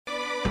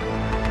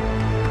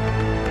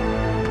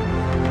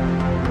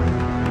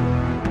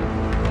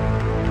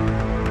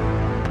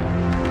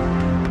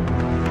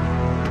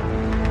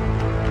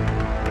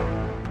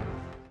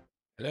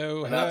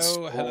Hello, And that's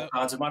hello, all hello.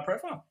 cards of my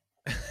profile.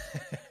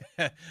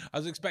 I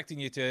was expecting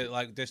you to,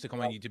 like, just to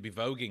comment you to be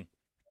voguing.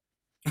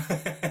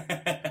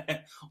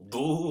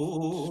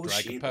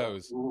 Strike a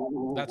pose.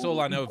 That's all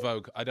I know,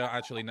 Vogue. I don't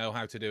actually know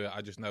how to do it.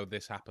 I just know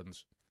this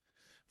happens.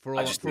 For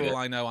all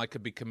I know, I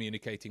could be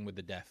communicating with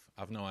the deaf.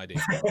 I've no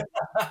idea.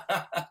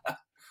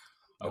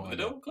 Open the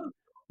door.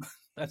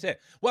 That's it.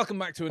 Welcome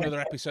back to another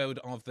episode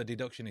of the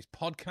Deductionist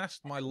podcast.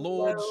 My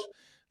lords,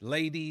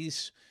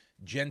 ladies,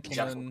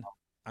 gentlemen,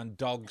 and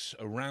dogs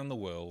around the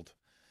world.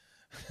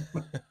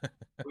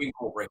 We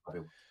incorporate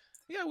people.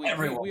 Yeah,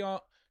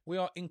 we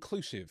are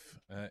inclusive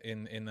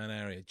in an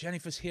area.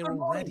 Jennifer's here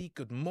already.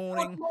 Good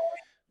morning.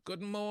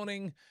 Good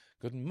morning.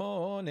 Good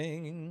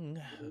morning.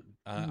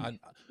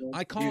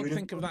 I can't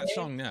think of that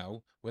song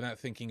now without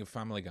thinking of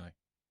Family Guy.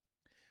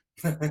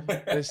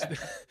 There's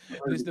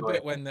the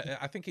bit when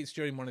I think it's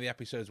during one of the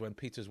episodes when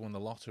Peter's won the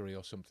lottery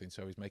or something,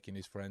 so he's making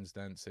his friends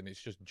dance, and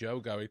it's just Joe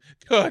going,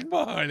 "Good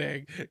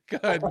morning,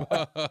 good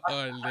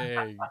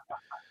morning."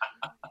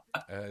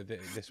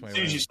 This way as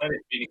soon as you said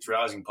it, Phoenix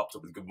Rising popped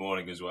up with "Good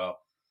morning" as well.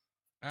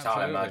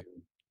 Absolutely.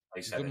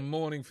 Good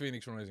morning,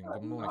 Phoenix Rising.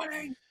 Good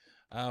morning.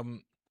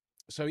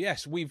 So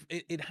yes,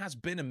 it has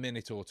been a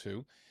minute or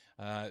two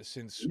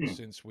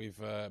since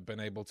we've been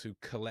able to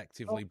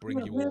collectively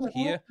bring you all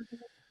here.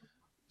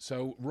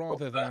 So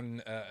rather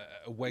than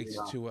wait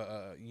to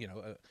a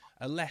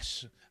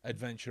less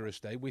adventurous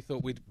day, we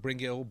thought we'd bring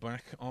it all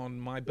back on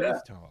my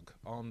birth tag,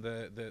 on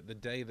the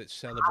day that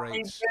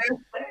celebrates.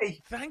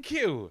 Thank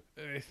you,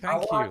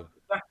 thank you.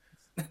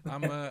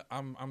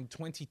 I'm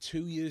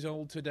 22 years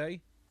old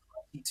today.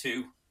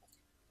 22.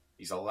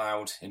 He's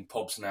allowed in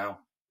pubs now.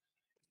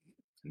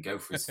 And go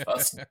for his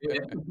first.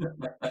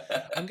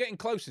 I'm getting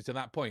closer to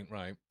that point,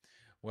 right?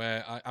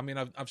 Where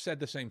I've said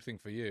the same thing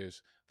for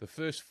years. The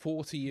first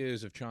 40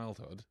 years of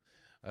childhood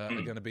are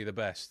going to be the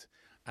best,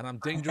 and I'm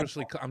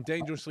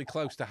dangerously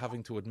close to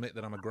having to admit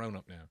that I'm a grown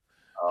up now.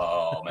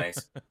 Oh, mate.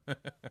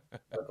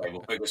 Okay,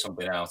 we'll figure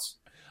something out.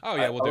 Oh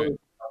yeah, we'll do it.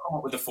 I'll come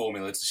up with a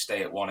formula to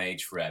stay at one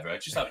age forever.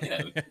 Just have,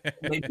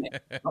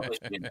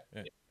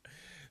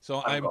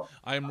 So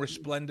I'm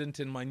resplendent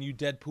in my new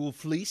Deadpool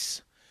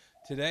fleece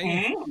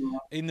today,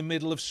 in the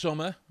middle of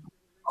summer.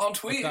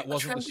 Aren't we? If that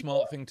wasn't the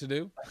smart thing to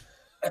do.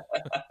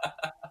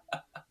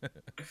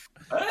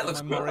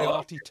 My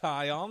Moriarty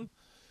tie on.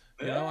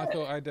 You know, I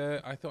thought I'd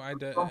put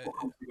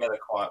together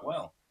quite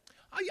well.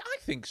 I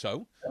think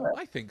so. Yeah.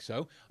 I think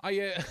so.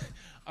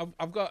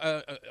 I've got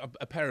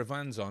a pair of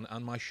Vans on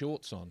and my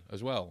shorts on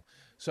as well.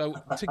 So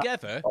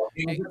together,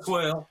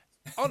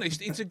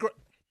 honest, it's a great.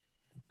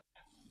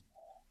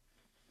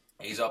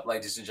 He's up,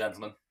 ladies and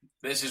gentlemen.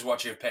 This is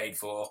what you've paid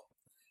for.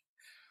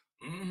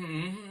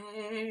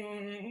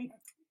 I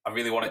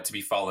really want it to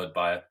be followed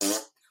by a.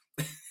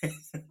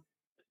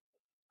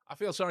 I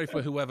feel sorry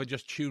for whoever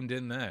just tuned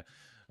in there.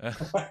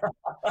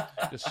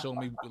 Just saw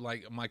me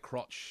like my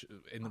crotch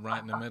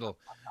right in the middle.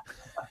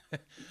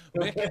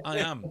 Mick,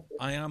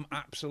 I am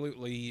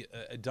absolutely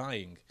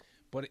dying,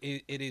 but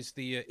it is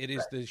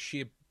the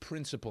sheer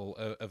principle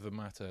of the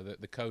matter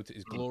that the coat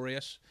is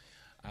glorious,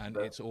 and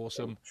it's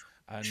awesome,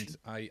 and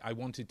I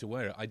wanted to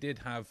wear it. I did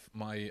have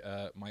my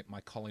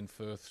Colin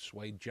Firth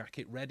suede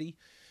jacket ready,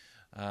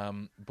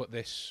 but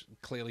this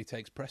clearly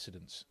takes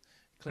precedence.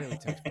 The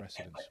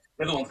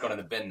other one's gone in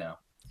the bin now.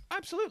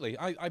 Absolutely.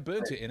 I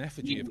burnt it in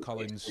effigy of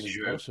Colin's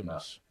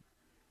awesomeness.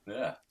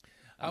 Yeah.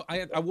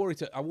 I wore it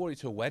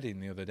to a wedding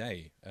the other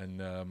day,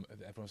 and everyone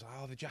was like,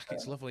 "Oh, the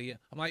jacket's lovely."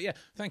 I'm like, "Yeah,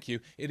 thank you."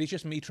 It is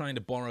just me trying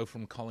to borrow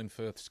from Colin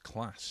Firth's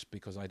class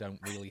because I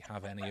don't really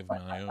have any of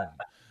my own.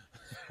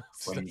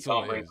 When you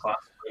can't bring class,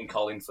 bring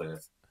Colin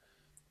Firth.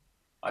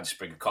 I just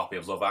bring a copy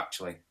of Love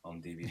Actually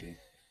on DVD.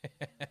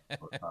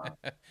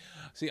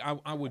 See,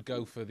 I would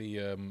go for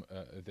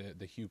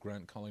the Hugh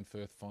Grant Colin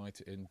Firth fight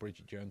in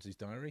Bridget Jones's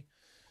Diary.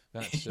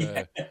 That's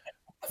the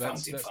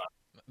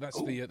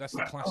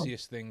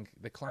classiest thing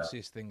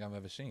I've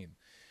ever seen.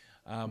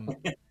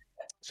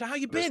 So how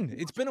you been?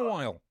 It's been a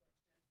while.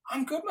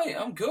 I'm good, mate.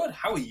 I'm good.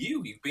 How are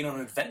you? You've been on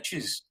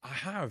adventures. I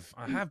have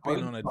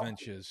been on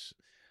adventures.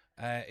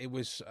 It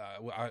was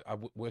I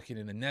working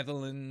in the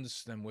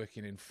Netherlands, then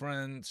working in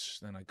France,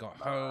 then I got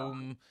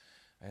home.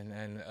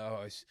 And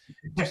it's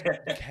just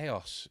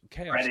chaos.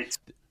 Credit.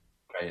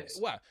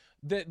 Well,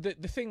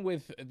 the thing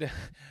with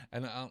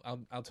and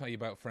I'll tell you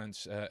about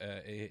France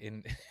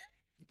in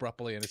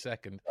properly in a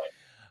second.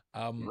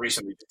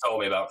 Recently, you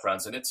told me about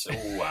France, and it's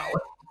wow,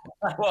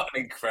 what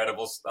an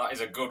incredible! That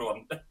is a good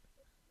one.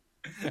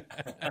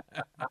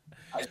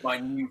 That's my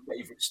new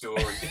favourite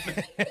story.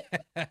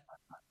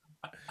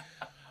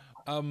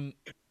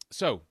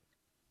 So.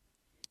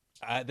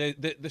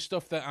 The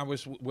stuff that I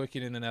was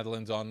working in the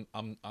Netherlands on,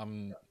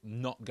 I'm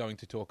not going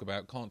to talk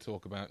about, can't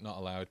talk about, not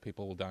allowed.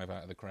 People will dive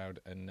out of the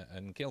crowd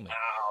and kill me.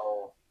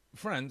 Ow.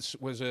 France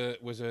was a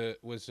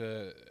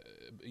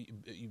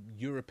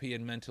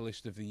European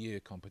Mentalist of the Year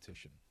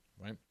competition,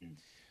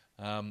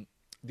 right?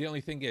 The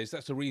only thing is,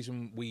 that's the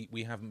reason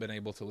we haven't been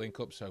able to link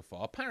up so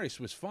far. Paris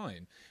was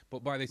fine,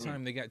 but by the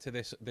time they get to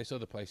this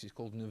other place, it's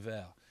called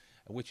Nevers,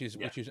 which is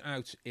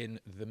out in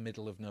the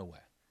middle of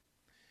nowhere.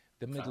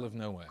 The middle of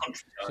nowhere.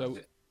 So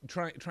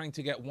trying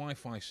to get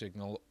Wi-Fi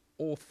signal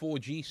or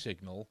 4G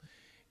signal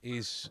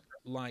is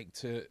like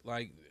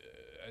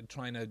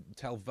trying to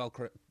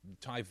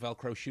tie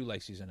Velcro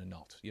shoelaces in a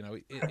knot. You know,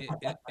 it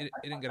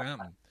ain't gonna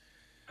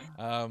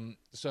happen.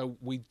 So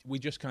we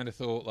just kind of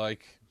thought,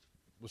 like,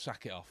 we'll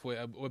sack it off.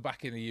 We're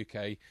back in the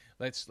UK.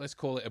 Let's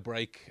call it a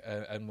break,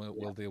 and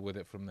we'll deal with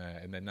it from there.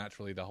 And then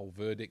naturally the whole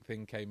verdict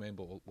thing came in,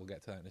 but we'll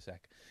get to that in a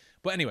sec.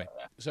 But anyway,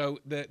 so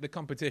the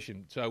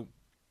competition. So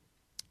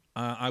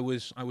I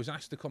was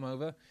asked to come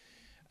over,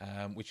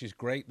 which is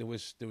great. There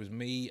was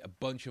me, a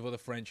bunch of other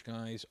French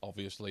guys,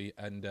 obviously,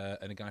 and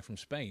a guy from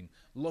Spain.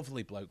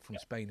 Lovely bloke from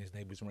Spain. His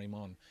name was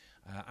Raymond.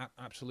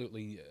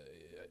 Absolutely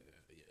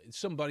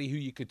somebody who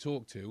you could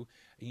talk to,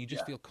 and you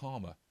just feel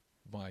calmer.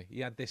 He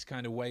had this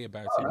kind of way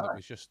about him that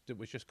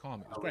was just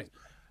calm. It was great.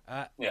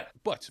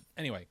 But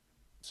anyway,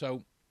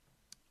 so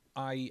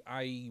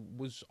I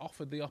was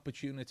offered the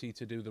opportunity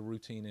to do the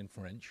routine in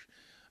French,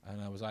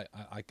 and I was like,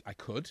 I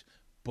could,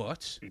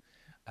 but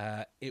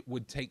it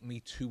would take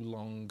me too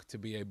long to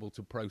be able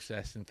to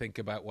process and think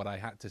about what I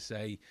had to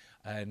say,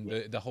 and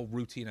the whole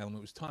routine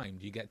element was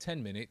timed. You get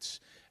 10 minutes,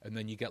 and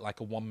then you get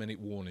like a 1-minute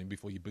warning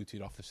before you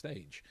booted off the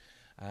stage,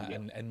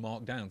 and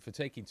marked down for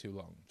taking too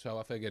long. So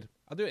I figured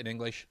I'll do it in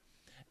English.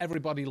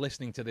 Everybody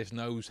listening to this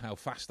knows how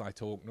fast I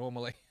talk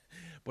normally,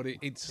 but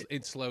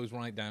it slows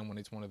right down when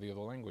it's one of the other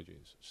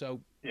languages.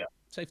 So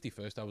safety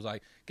first. I was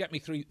like, get me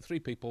three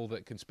people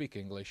that can speak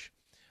English,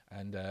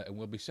 and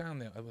we'll be sound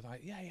there. I was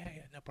like, yeah,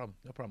 no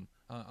problem.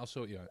 I'll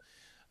sort you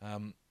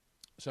out.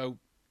 So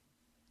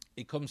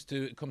it comes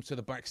to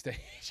the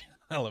backstage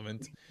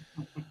element,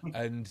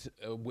 and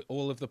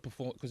all of the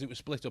because it was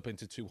split up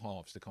into two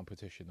halves. The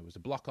competition, there was a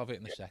block of it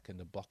in the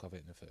second, a block of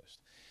it in the first.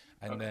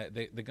 And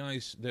the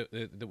guys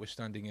that were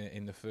standing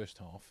in the first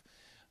half,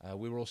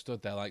 we were all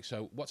stood there like,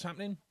 so what's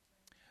happening?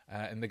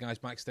 And the guys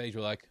backstage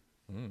were like,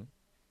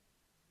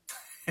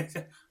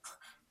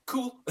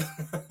 cool.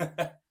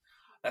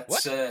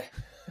 That's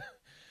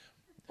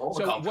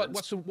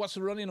what? So what's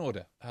the running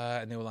order?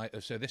 And they were like,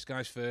 so this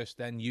guy's first,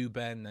 then you,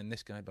 Ben, then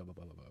this guy, blah blah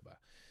blah blah blah.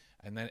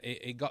 And then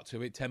it got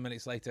to it 10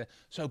 minutes later.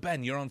 So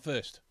Ben, you're on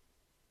first.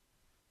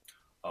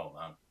 Oh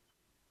man,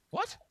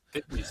 what?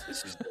 This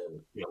is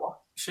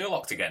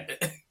Sherlocked again.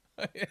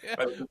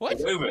 What?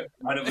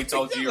 Why don't we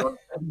told you you're on?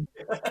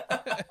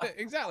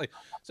 Exactly.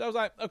 So I was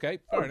like, okay,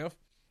 fair enough.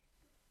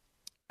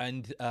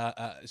 And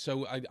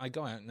so I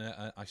go out and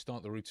I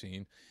start the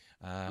routine,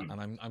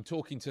 and I'm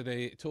talking to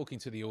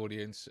the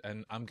audience,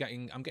 and I'm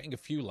getting a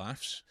few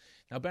laughs.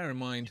 Now, bear in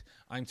mind,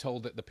 I'm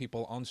told that the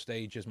people on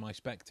stage as my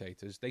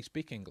spectators, they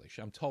speak English.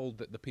 I'm told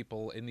that the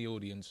people in the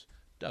audience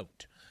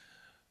don't.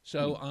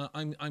 So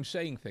I'm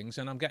saying things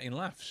and I'm getting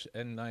laughs,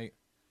 and I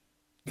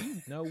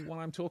know what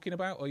I'm talking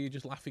about, or are you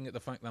just laughing at the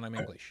fact that I'm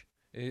English?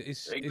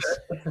 Is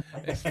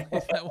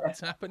that what's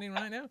happening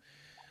right now?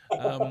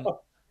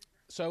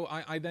 So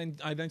I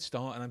then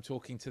start, and I'm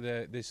talking to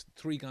there's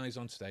three guys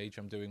on stage.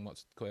 I'm doing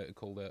what's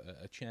called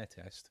a chair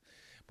test,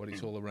 but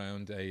it's all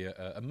around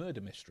a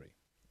murder mystery.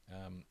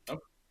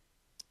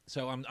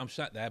 So I'm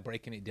sat there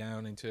breaking it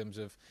down in terms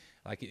of,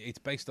 like, it's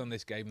based on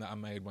this game that I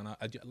made when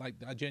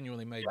I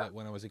genuinely made that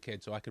when I was a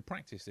kid, so I could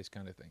practice this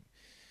kind of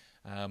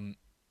thing.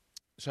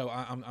 So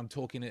I'm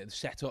talking it,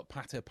 set up,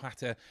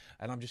 patter,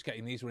 and I'm just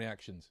getting these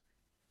reactions.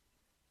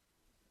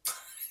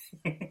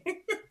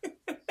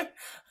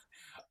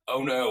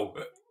 Oh no!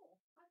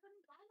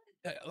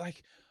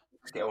 Like,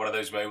 just get one of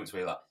those moments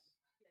where you're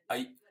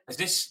like, is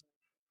this?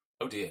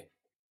 Oh dear!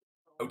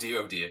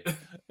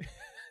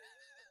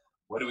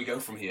 Where do we go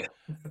from here?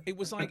 It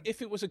was like,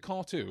 if it was a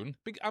cartoon,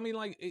 I mean,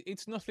 like,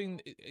 it's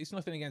nothing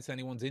against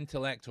anyone's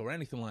intellect or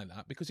anything like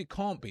that, because it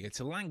can't be.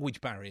 It's a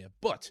language barrier.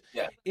 But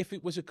if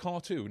it was a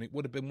cartoon, it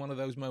would have been one of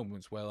those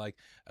moments where, like,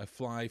 a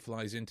fly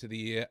flies into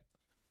the ear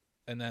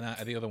and then out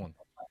of the other one.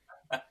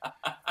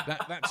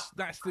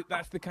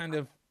 That's the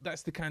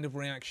kind of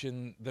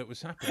reaction that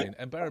was happening.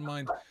 And bear in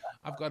mind,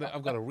 I've got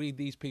to read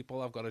these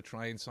people. I've got to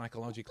try and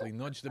psychologically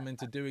nudge them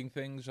into doing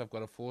things. I've got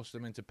to force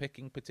them into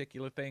picking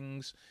particular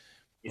things.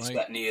 You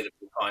step near them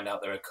and find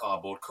out they're a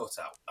cardboard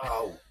cutout.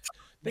 Oh,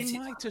 they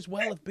might as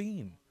well have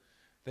been.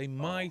 They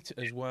might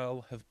as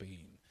well have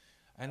been.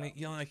 And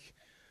you're like,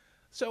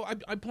 so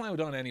I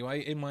ploughed on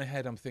anyway. In my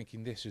head, I'm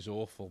thinking, this is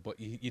awful. But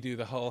you do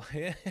the whole,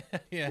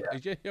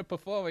 your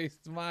performance,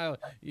 smile,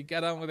 you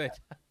get on with it.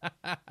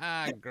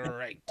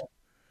 Great.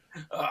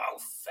 Oh,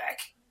 feck.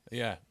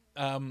 Yeah.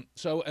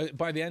 So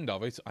by the end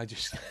of it, I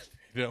just,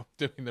 doing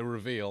the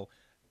reveal,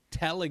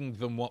 telling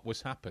them what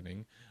was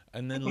happening,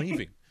 and then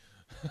leaving.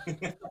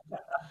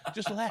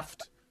 Just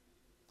left.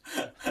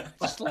 I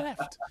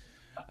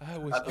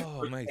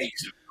was, mate.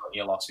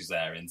 Your losses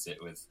there, isn't it,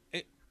 with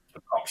the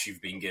props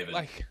you've been given?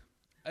 Like,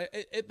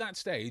 at that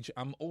stage,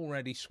 I'm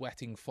already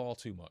sweating far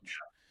too much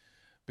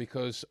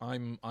because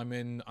I'm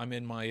in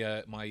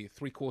my my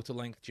 3/4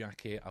 length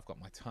jacket. I've got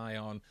my tie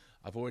on.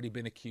 I've already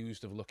been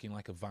accused of looking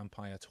like a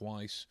vampire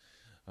twice.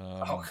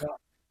 Oh God.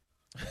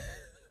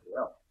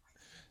 Yeah.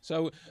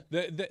 So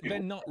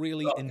they're not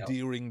really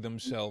endearing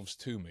themselves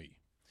to me.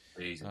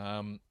 This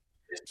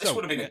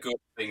would have been a good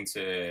thing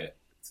to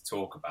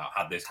talk about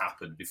had this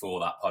happened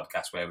before that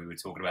podcast where we were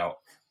talking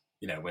about,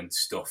 when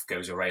stuff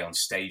goes awry on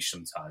stage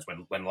sometimes,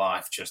 when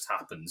life just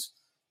happens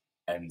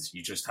and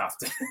you just have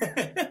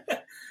to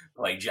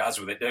play jazz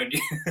with it, don't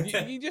you?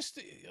 you just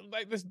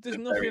like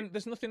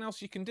there's nothing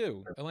else you can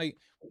do. Like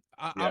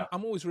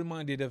I'm always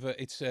reminded of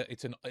it's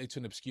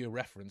an obscure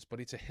reference, but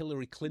it's a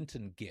Hillary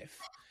Clinton gif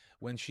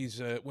when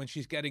she's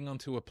getting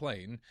onto a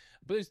plane,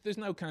 but there's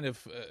no kind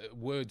of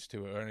words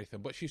to it or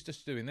anything, but she's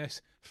just doing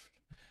this.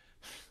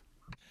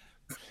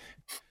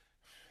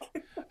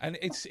 And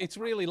it's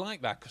really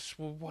like that, because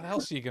what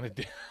else are you going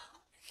to do?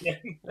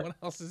 What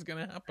else is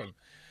going to happen?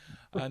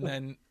 And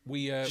then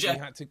we had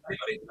to.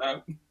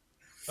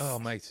 Oh,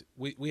 mate,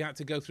 we had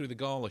to go through the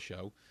gala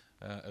show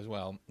as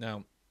well.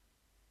 Now,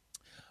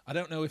 I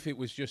don't know if it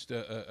was just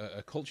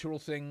a cultural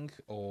thing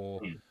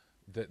or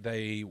that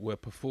they were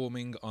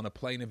performing on a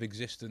plane of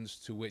existence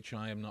to which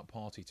I am not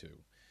party to.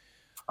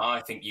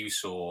 I think you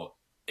saw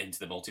Into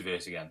the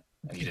Multiverse again,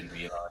 and you didn't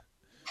realise.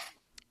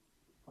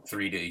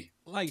 3D.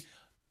 Like,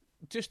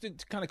 just to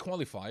kind of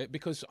qualify it,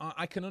 because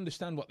I can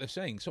understand what they're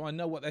saying, so I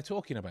know what they're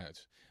talking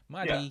about.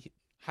 Maddie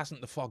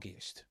hasn't the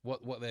foggiest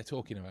what they're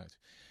talking about.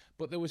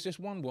 But there was this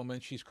one woman,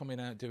 she's coming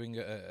out doing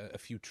a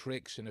few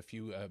tricks and a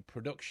few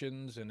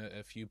productions and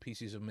a few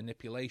pieces of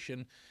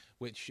manipulation,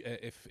 which,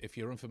 if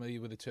you're unfamiliar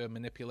with the term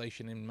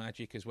manipulation in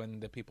magic, is when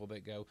the people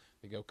that go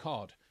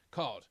card,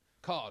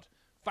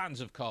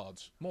 fans of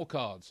cards, more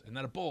cards, and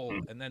then a ball,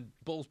 and then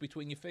balls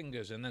between your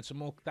fingers, and then some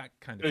more, that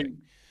kind of thing.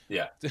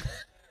 Yeah.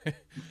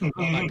 Not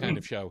that kind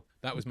of show.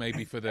 That was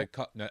maybe for the...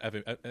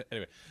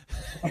 anyway.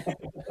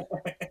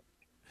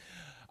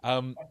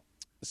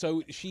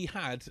 So she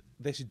had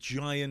this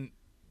giant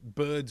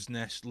bird's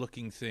nest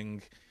looking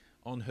thing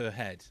on her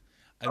head.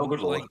 And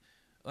good Lord.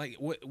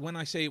 When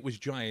I say it was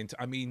giant,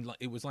 I mean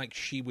it was like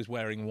she was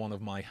wearing one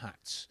of my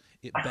hats.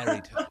 It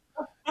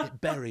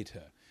buried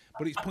her.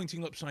 But it's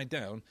pointing upside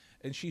down,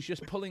 and she's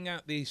just pulling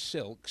out these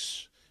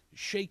silks,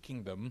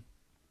 shaking them,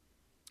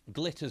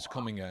 glitter's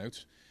coming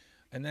out,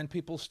 and then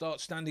people start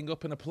standing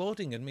up and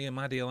applauding, and me and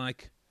Maddie are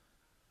like,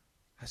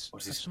 has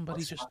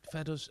somebody just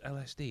fed us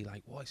LSD?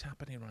 Like, what is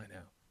happening right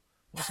now?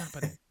 What's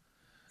happening?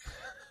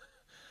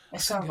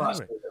 It sounds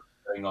like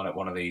going on at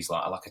one of these,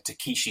 like a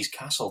Takeshi's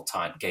Castle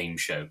type game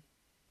show,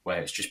 where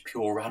it's just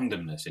pure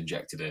randomness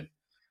injected in.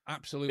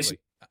 Absolutely.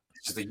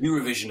 This is the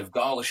Eurovision of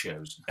gala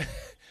shows.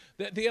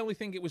 The only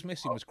thing it was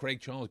missing was Craig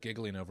Charles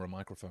giggling over a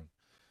microphone.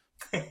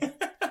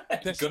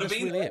 That's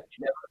really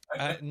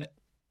it.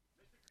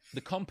 The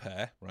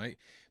compare, right?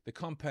 The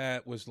compare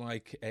was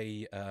like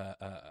a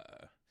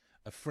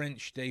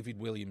French David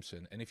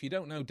Williamson, and if you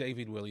don't know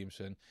David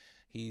Williamson,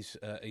 he's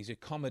a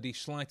comedy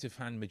sleight of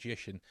hand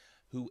magician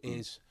who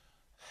is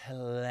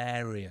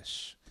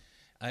hilarious.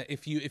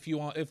 If you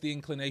are of the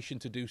inclination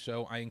to do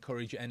so, I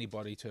encourage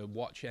anybody to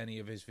watch any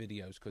of his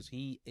videos, because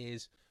he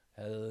is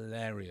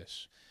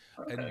hilarious.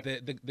 Okay.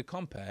 And the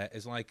compare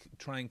is like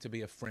trying to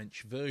be a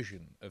French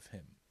version of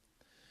him.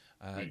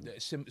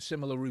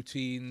 Similar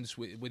routines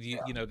with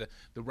the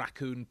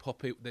raccoon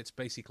puppet that's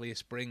basically a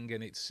spring,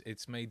 and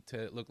it's made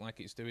to look like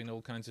it's doing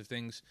all kinds of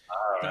things.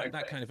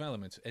 That kind of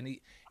element. And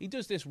he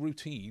does this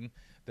routine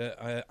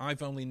that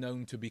I've only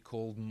known to be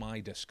called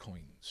Midas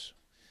coins.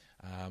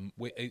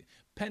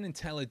 Penn and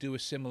Teller do a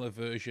similar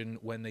version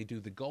when they do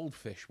the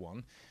goldfish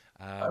one.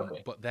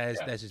 But theirs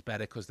is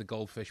better because the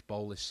goldfish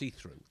bowl is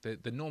see-through.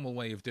 The normal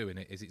way of doing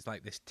it is it's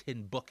like this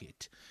tin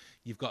bucket.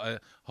 You've got a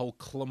whole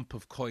clump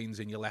of coins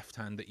in your left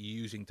hand that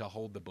you're using to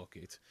hold the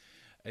bucket,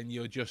 and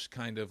you're just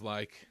kind of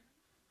like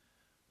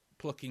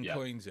plucking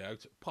coins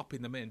out,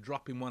 popping them in,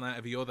 dropping one out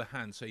of your other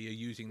hand, so you're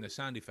using the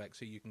sound effect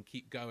so you can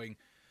keep going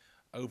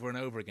over and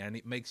over again.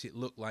 It makes it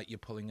look like you're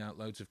pulling out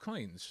loads of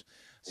coins.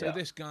 So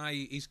this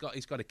guy, he's got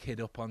a kid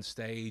up on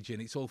stage,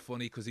 and it's all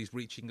funny because he's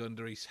reaching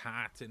under his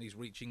hat and he's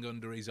reaching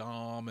under his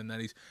arm, and then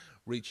he's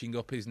reaching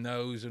up his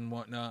nose and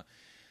whatnot.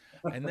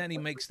 And then he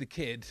makes the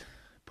kid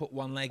put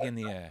one leg in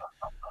the air,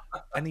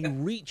 and he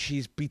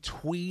reaches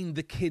between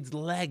the kid's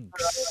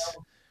legs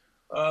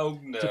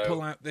to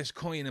pull out this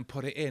coin and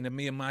put it in. And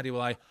me and Maddie were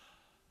like,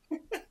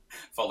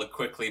 followed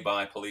quickly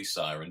by police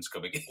sirens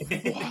coming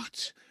in.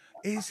 What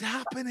is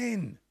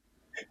happening?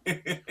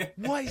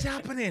 What is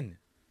happening?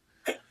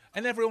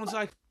 And everyone's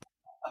like,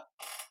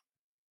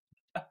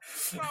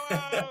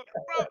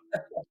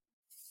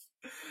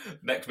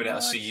 Next minute, I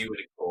see you in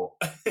a court.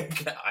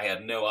 I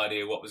had no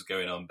idea what was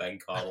going on. Ben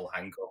Cardle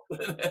handcuffed.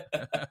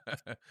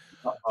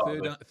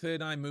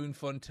 Third Eye Moon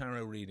Fun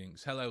Tarot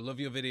readings. Hello, love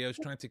your videos.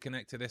 Trying to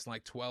connect to this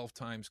like 12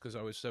 times because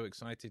I was so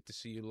excited to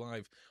see you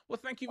live. Well,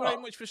 thank you very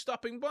much for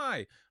stopping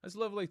by. It's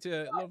lovely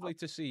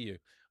to see you.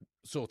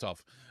 Sort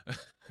of.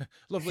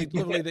 lovely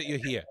that you're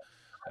here.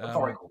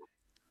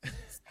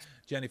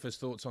 Jennifer's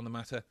thoughts on the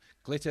matter.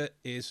 Glitter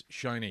is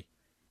shiny.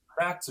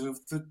 Fact of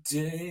the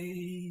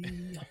day.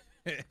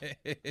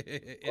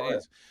 It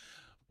is.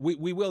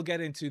 We will get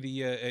into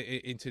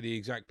the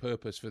exact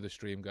purpose for the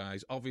stream,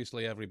 guys.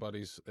 Obviously,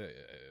 everybody's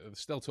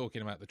still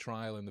talking about the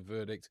trial and the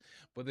verdict,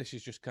 but this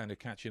is just kind of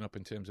catching up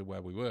in terms of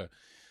where we were.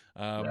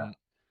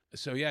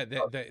 So yeah,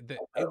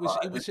 it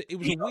was a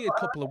weird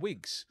couple of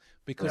weeks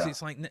because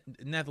it's like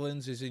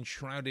Netherlands is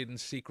enshrouded in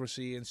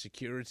secrecy and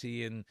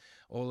security and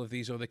all of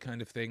these other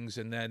kind of things,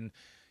 and then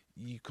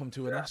you come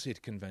to an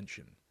acid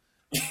convention,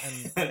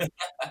 and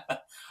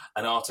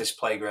an artist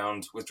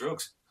playground with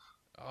drugs.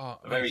 Oh,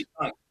 very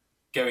like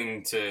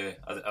going to,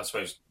 I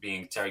suppose,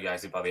 being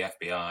interrogated by the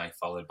FBI,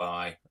 followed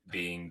by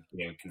being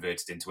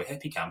converted into a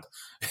hippie camp.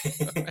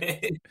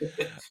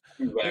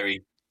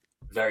 Very.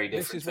 Very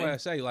different. This is where I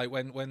say, like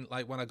when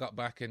I got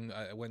back and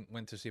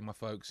went to see my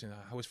folks,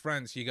 how was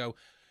France? You go,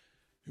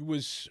 it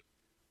was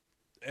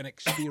an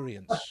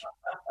experience.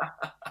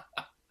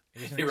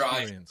 It was an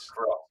experience.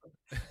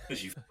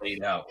 As you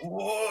fade out.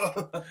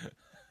 Whoa.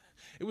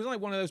 It was like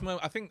one of those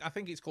moments. I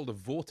think it's called a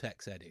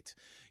vortex edit.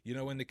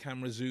 When the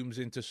camera zooms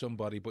into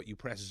somebody, but you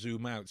press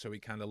zoom out, so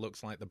it kind of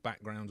looks like the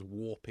background's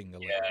warping a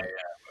little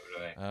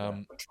bit. Yeah.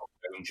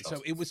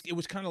 So it was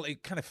kind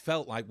of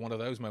felt like one of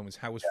those moments.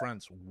 How was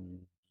France?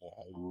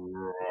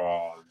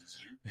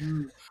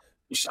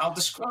 I'll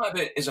describe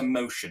it as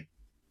emotion.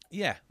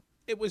 Yeah,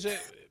 it was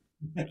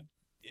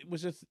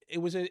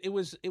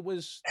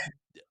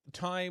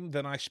time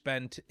that I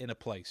spent in a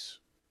place.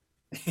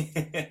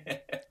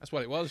 That's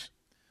what it was.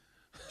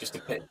 Just a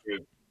picture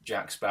of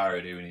Jack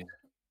Sparrow doing it.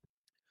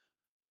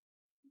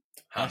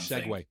 Nice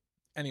segue.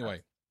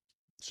 Anyway,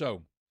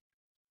 so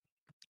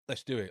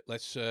let's do it.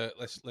 Let's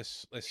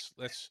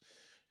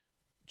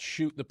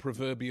shoot the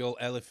proverbial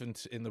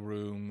elephant in the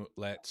room.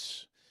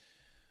 Let's,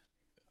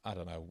 I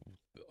don't know,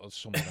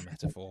 somewhat a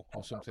metaphor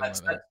or something like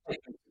that. Let's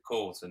take it to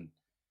court and.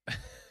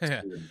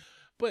 Yeah.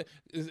 But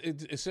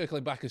it's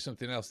circling back to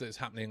something else that's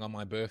happening on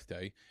my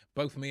birthday.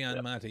 Both me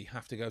and Maddie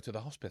have to go to the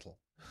hospital.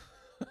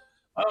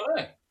 Oh,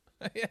 really?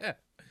 Yeah.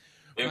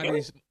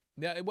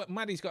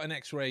 Maddie's got an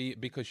X-ray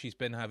because she's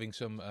been having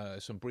some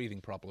breathing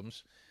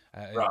problems.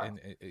 And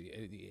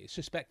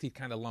suspected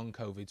kind of long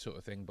COVID sort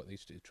of thing, but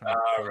he's trying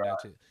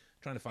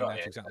to find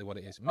out exactly what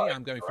it is. Me,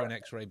 I'm going for an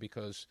X-ray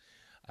because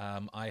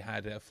I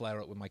had a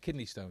flare-up with my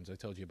kidney stones I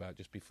told you about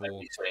just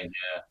before.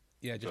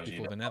 Just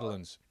before the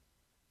Netherlands.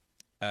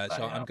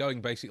 So I'm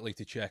going basically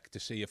to check to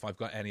see if I've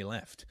got any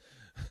left.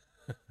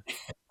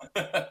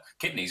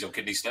 Kidneys or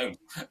kidney stones?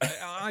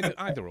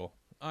 Either or.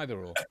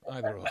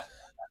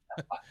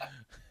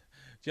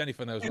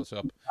 Jennifer knows what's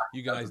up.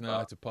 You guys know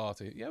how to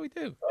party. Yeah, we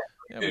do.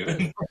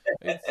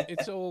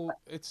 It's all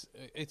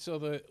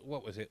other.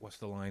 What was it? What's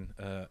the line?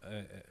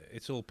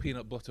 It's all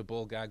peanut butter,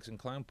 ball gags, and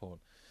clown porn.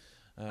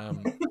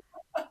 That's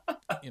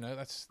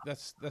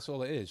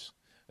all it is.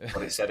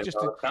 But it said just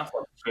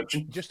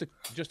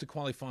to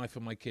qualify for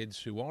my kids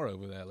who are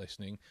over there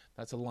listening,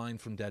 that's a line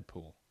from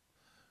Deadpool.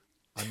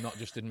 I'm not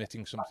just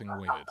admitting something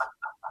weird.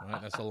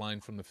 Right? That's a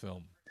line from the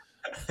film.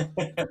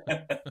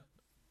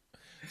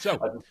 So,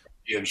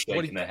 you're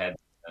shaking their head.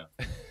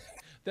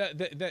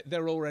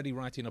 They're already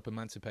writing up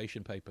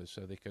emancipation papers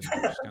so they can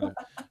just kind of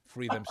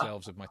free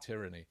themselves of my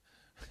tyranny.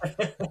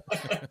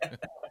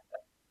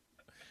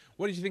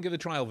 What did you think of the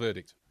trial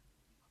verdict?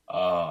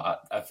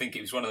 I think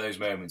it was one of those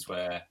moments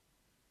where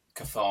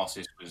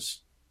catharsis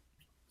was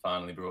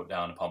finally brought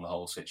down upon the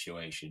whole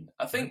situation.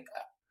 I think,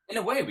 in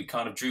a way, we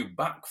kind of drew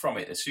back from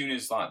it as soon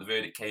as the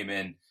verdict came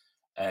in,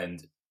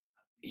 and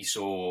you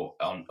saw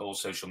on all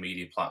social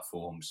media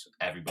platforms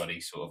everybody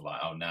sort of like,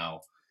 oh,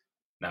 now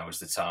is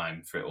the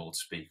time for it all to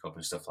speak up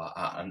and stuff like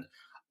that. And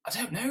I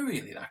don't know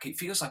really, it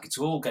feels like it's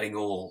all getting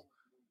all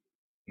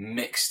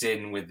mixed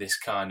in with this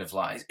kind of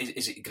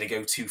is it going to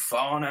go too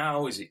far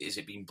now? Is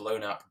it being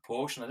blown out of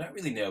proportion? I don't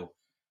really know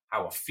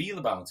how I feel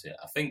about it.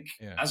 I think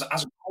as a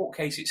court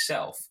case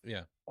itself,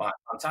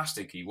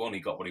 fantastic. He won, he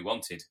got what he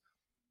wanted.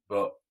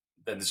 But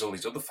then there's all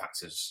these other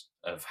factors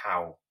of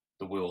how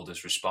the world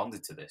has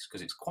responded to this,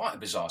 because it's quite a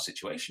bizarre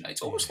situation.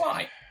 It's almost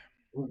like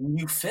a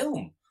new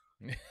film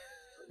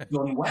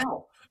done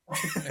well.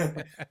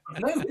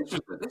 No,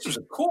 this was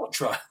a court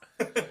trial.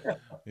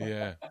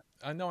 Yeah,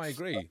 I know. I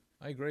agree.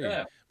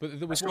 Yeah. But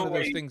there was one of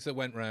those things that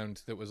went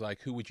round that was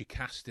like, who would you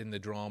cast in the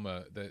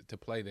drama to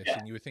play this? Yeah.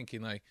 And you were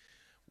thinking, like,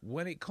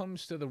 when it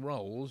comes to the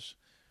roles,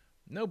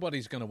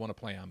 nobody's going to want to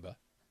play Amber.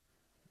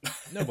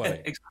 Nobody.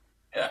 Exactly.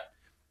 Yeah.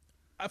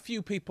 A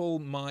few people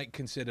might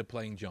consider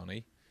playing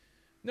Johnny.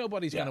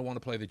 Nobody's going to want to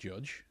play the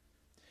judge.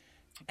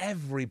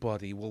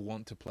 Everybody will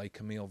want to play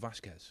Camille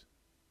Vasquez.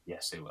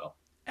 Yes, they will.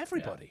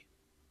 Everybody.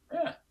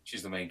 Yeah.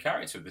 She's the main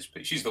character of this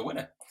piece. She's the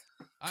winner.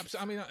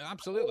 Absolutely.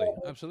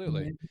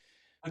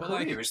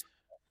 But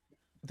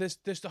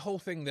there's the whole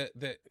thing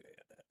that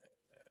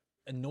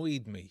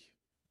annoyed me.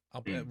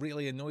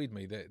 Really annoyed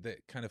me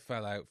that kind of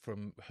fell out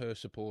from her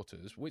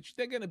supporters, which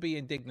they're going to be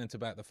indignant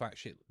about the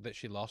fact that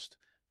she lost.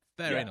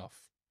 Fair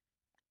enough.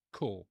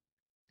 Cool.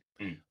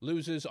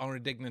 Losers are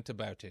indignant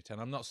about it,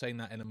 and I'm not saying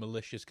that in a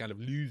malicious kind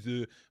of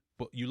loser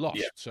but you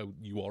lost, so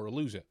you are a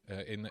loser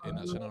in that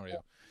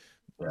scenario.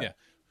 Yeah.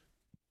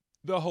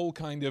 The whole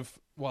kind of,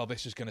 well,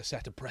 this is going to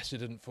set a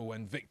precedent for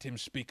when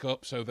victims speak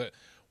up so that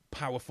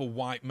powerful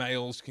white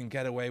males can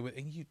get away with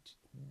it. And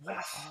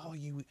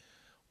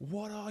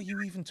what are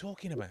you even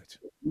talking about?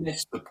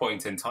 Missed the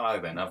point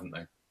entirely then, haven't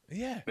they?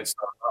 Yeah. It's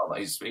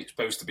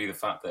supposed to be the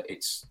fact that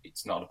it's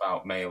not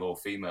about male or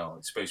female.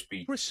 It's supposed to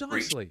be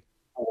precisely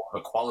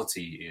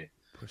equality here.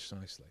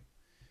 Precisely.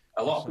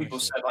 A lot of people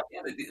said, like,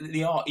 yeah,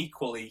 they are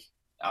equally.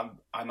 I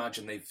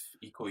imagine they've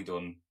equally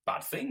done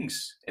bad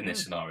things in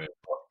this scenario.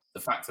 But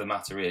the fact of the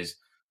matter is,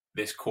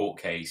 this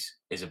court case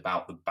is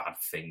about the bad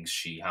things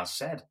she has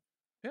said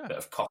that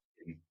have cost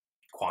him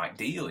quite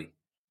dearly.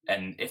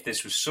 And if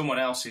this was someone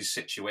else's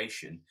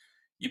situation,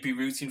 you'd be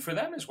rooting for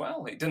them as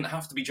well. It doesn't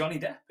have to be Johnny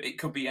Depp. It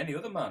could be any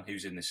other man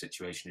who's in this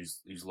situation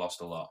who's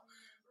lost a lot.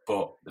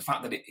 But the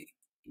fact that it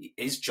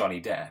is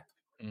Johnny Depp,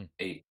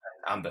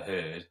 Amber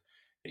Heard,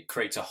 it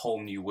creates a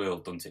whole new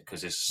world, doesn't it?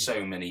 Because there's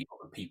so many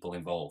other people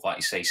involved. Like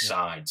you say,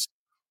 sides.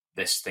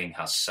 This thing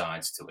has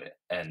sides to it.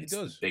 And it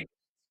does. The big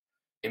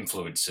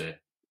influencer,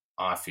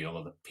 I feel,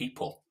 are the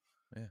people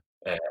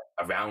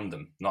around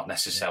them, not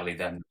necessarily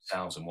them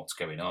themselves and what's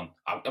going on.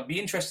 I'd be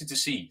interested to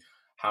see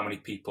how many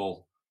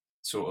people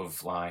sort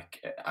of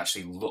like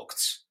actually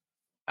looked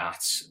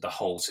at the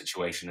whole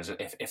situation as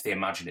if they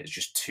imagine it as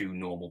just two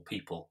normal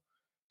people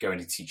going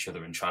into each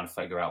other and trying to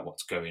figure out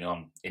what's going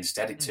on.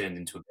 Instead, it turned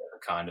into a bit of a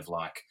kind of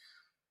like,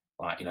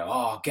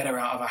 get her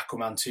out of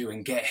Aquaman 2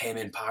 and get him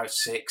in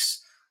Pirates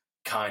 6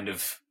 kind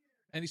of.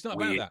 And it's not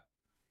about that.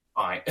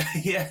 Right.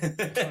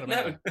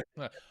 No.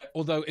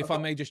 Although, if I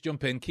may just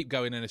jump in, keep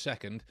going in a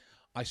second,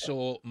 I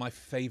saw my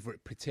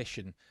favourite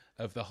petition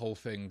of the whole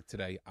thing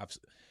today.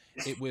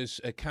 It was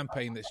a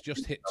campaign that's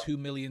just hit 2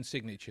 million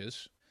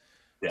signatures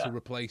to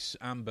replace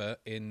Amber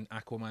in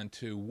Aquaman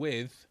 2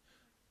 with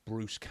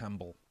Bruce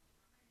Campbell.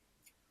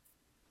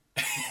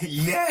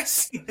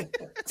 Yes! Make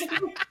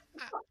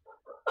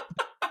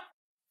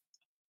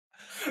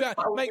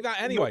that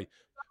anyway.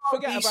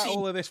 Forget about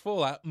all of this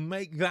fallout.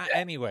 Make that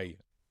anyway.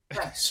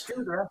 Yeah,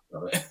 screw the rest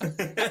of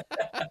it.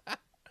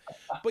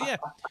 But yeah,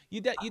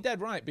 you're dead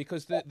right,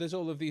 because there's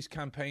all of these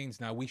campaigns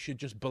now. We should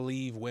just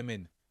believe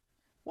women.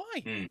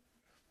 Why?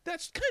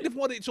 That's kind of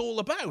what it's all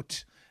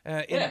about.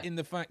 In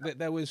the fact that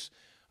there was,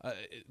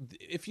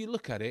 if you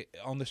look at it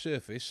on the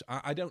surface,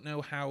 I don't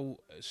know how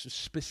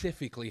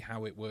specifically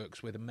how it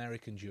works with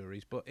American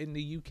juries, but in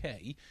the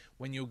UK,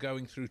 when you're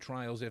going through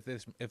trials of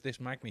this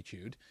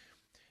magnitude,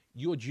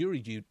 your jury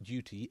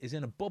duty is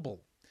in a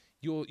bubble.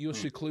 You're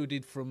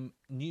secluded from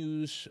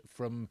news,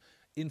 from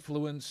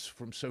influence,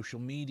 from social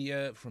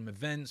media, from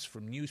events,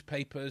 from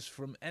newspapers,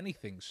 from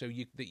anything. So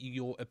that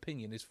your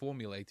opinion is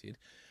formulated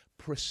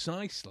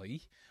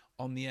precisely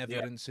on the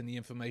evidence and the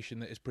information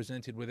that is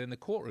presented within the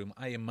courtroom.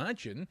 I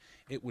imagine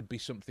it would be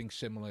something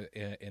similar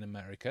in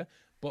America,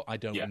 but I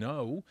don't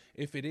know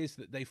if it is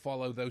that they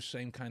follow those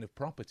same kind of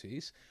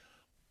properties.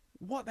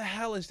 What the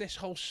hell is this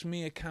whole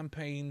smear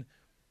campaign,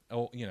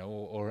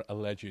 or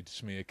alleged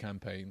smear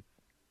campaign,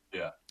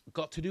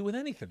 got to do with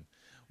anything?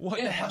 What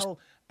the hell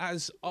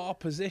has our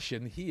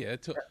position here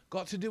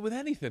got to do with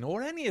anything,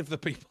 or any of the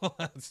people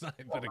outside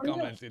that are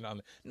commenting on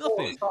it?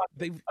 Nothing.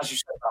 As you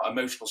said, about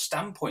emotional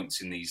standpoints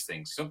in these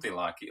things, something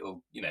like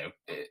it'll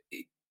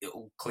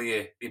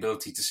clear the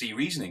ability to see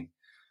reasoning.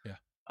 Yeah.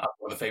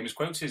 One of the famous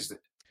quotes is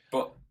that,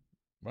 but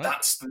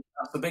that's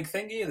the big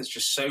thing here. There's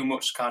just so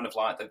much kind of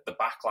like the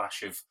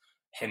backlash of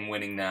him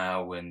winning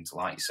now, and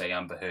like you say,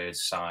 Amber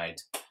Heard's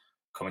side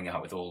coming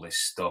out with all this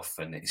stuff,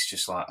 and it's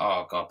just like,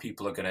 oh God,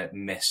 people are going to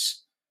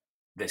miss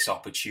this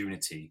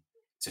opportunity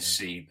to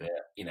see that,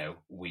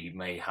 we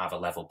may have a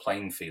level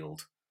playing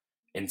field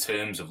in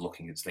terms of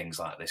looking at things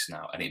like this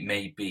now. And it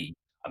may be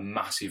a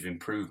massive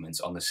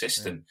improvement on the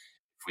system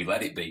if we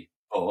let it be.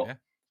 But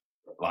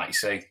like you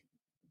say,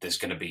 there's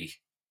going to be,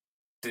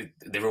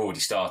 they've already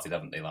started,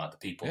 haven't they? Like the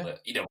people that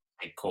you don't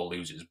call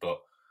losers, but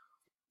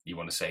you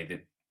want to say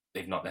that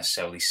they've not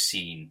necessarily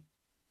seen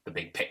the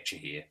big picture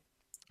here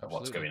of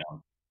what's going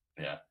on.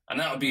 Yeah. And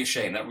that would be a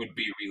shame. That would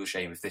be a real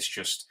shame if this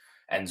just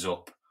ends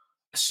up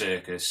a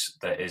circus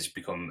that has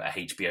become a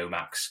HBO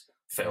Max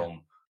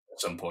film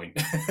at some point.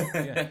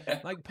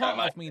 Like part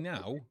of me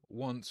now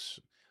wants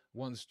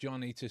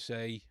Johnny to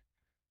say,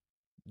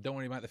 don't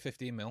worry about the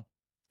 15 mil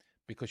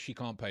because she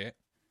can't pay it.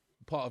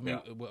 Part of me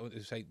will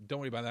say, don't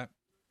worry about that.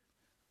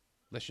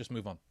 Let's just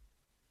move on.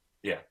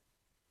 Yeah.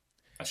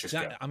 Let's just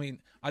go. I mean,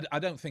 I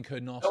don't think her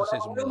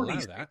narcissism will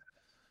allow that.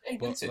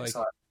 But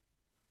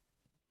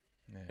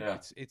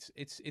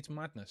it's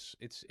madness.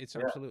 It's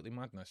absolutely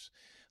madness.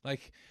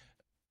 Like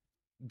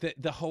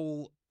the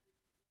whole.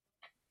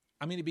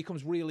 I mean, it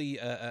becomes really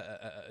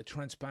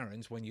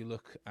transparent when you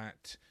look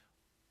at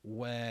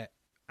where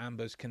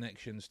Amber's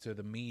connections to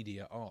the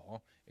media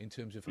are in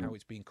terms of how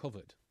it's being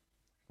covered,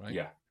 right?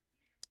 Yeah.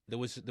 There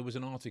was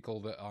an article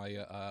that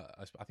I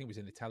think it was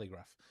in the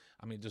Telegraph.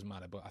 I mean, it doesn't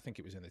matter, but I think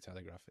it was in the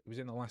Telegraph. It was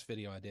in the last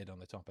video I did on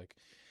the topic,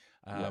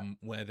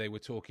 where they were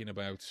talking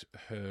about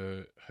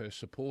her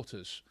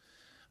supporters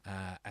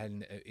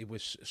and it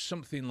was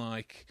something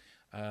like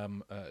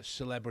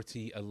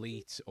Celebrity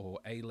Elite or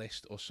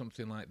A-list or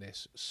something like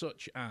this,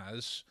 such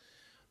as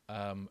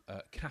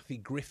Kathy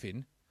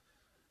Griffin,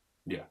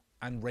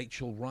 and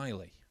Rachel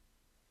Riley.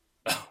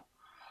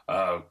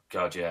 Oh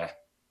God, yeah.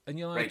 And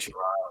you're like, Rachel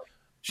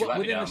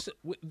Riley.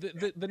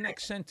 The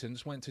next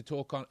sentence went to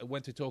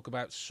talk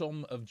about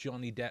some of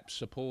Johnny Depp's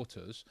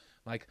supporters,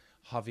 like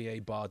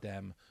Javier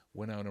Bardem,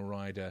 Winona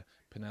Ryder,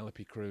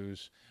 Penelope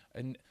Cruz,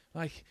 and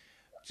like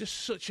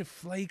just such a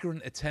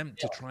flagrant attempt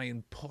to try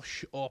and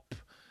push up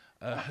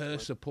her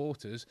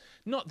supporters.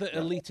 Not that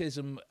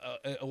elitism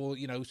or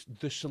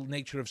the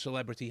nature of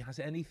celebrity has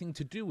anything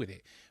to do with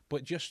it,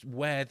 but just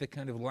where the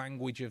kind of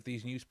language of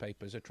these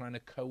newspapers are trying to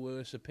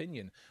coerce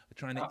opinion, are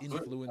trying to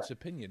influence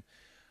opinion.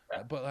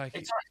 But like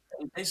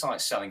it's like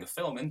selling a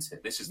film, isn't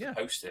it? This is the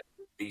poster.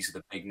 These are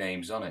the big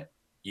names on it.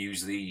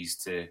 Use these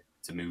to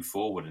move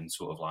forward and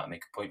sort of like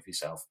make a point for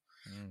yourself,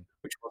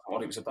 which wasn't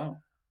what it was about.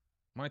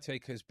 My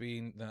take has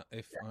been that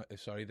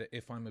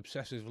if I'm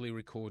obsessively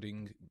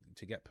recording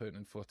to get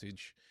pertinent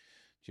footage,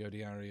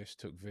 Jodi Arias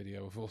took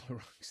video of all the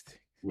wrong things.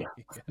 Yeah.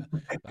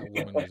 That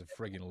woman was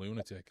a frigging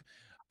lunatic,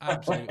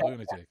 absolute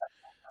lunatic.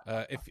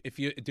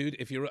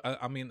 If you're,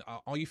 I mean,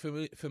 are you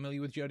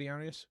familiar with Jodi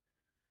Arias?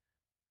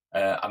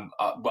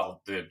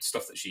 Well, the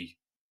stuff that she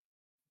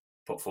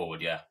put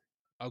forward, yeah.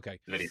 Okay.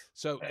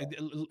 So,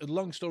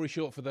 long story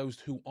short, for those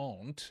who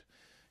aren't,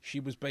 she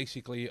was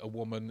basically a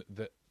woman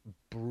that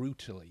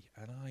brutally,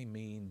 and I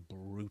mean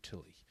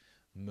brutally,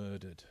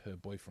 murdered her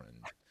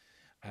boyfriend,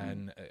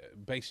 and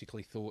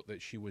basically thought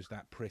that she was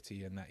that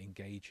pretty and that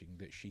engaging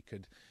that she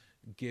could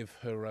give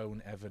her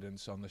own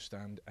evidence on the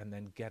stand and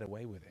then get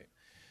away with it.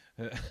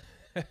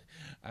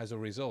 As a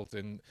result,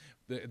 and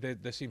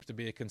there seems to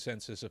be a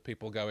consensus of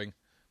people going,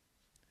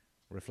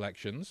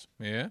 reflections,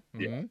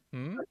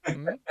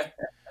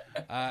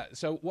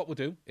 so what we'll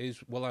do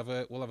is we'll have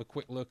a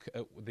quick look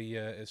at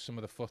some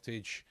of the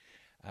footage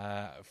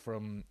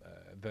from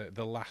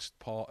the last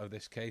part of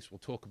this case. We'll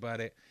talk about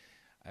it,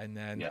 and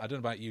then I don't know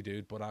about you,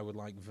 dude, but I would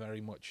like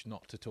very much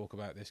not to talk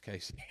about this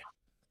case.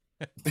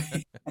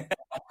 This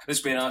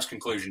would be a nice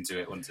conclusion to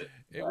it, wouldn't it?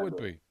 It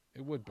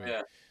would be.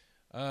 Yeah.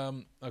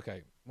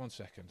 Okay, 1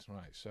 second.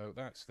 Right, so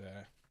that's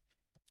there.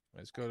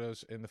 Let's go to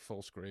us in the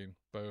full screen.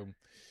 Boom.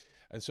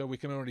 And so we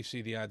can already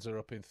see the ads are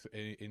up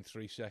in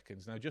 3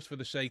 seconds. Now, just for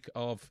the sake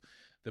of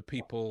the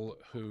people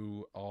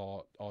who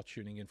are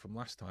tuning in from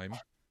last time,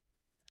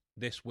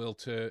 this will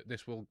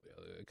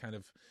kind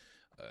of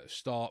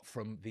start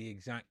from the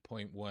exact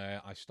point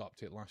where I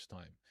stopped it last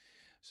time.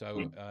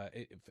 So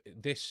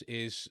this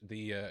is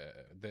the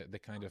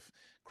kind of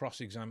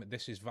cross-examine.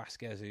 This is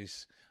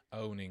Vasquez's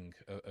owning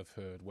of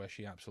Heard, where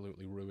she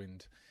absolutely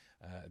ruined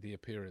the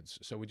appearance.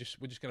 So we're just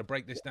going to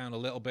break this down a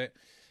little bit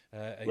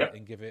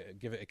and give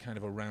it a kind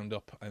of a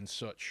roundup and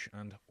such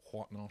and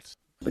whatnot.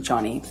 With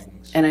Johnny,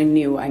 and I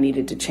knew I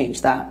needed to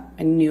change that.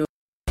 I knew.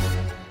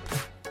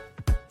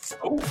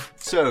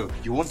 So,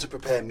 you want to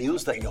prepare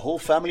meals that your whole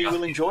family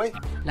will enjoy?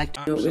 Like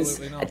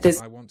absolutely not.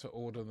 I want to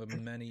order the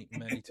many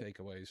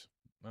takeaways.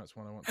 That's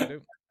what I want to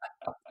do.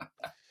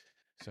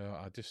 So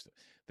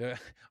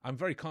I'm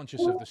very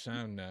conscious of the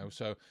sound now.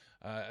 So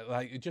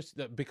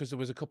because there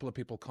was a couple of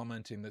people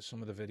commenting that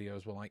some of the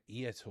videos were like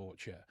ear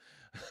torture,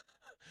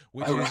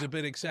 which is a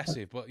bit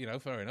excessive, but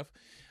fair enough.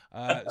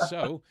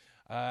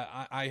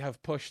 I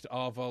have pushed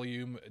our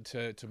volume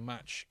to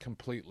match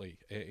completely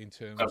in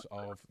terms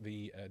of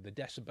the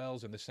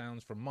decibels and the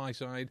sounds from my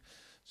side.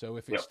 So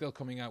if it's still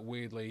coming out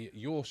weirdly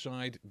your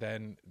side,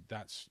 then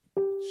that's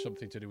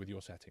something to do with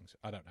your settings.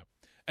 I don't know.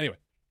 Anyway,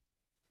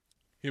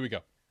 here we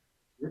go.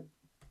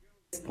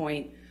 This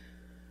point,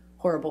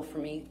 horrible for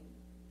me.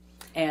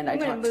 And I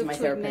talk to my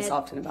therapist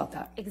often about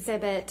that.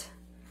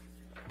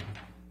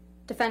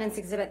 Defendant's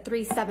Exhibit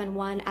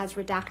 371 as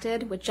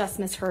redacted with just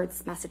Ms.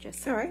 Heard's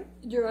messages. All right.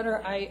 Your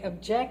Honor, I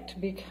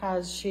object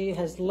because she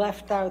has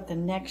left out the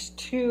next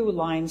 2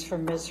 lines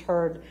from Ms.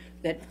 Heard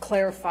that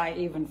clarify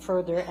even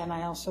further, and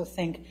I also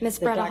think Ms.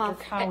 that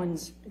Dr.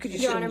 Cowan's...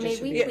 Your Honor, may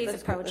we please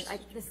approach?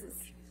 This is...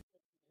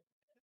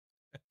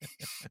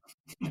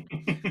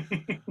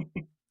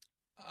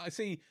 I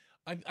see.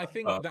 I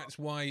think that's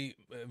why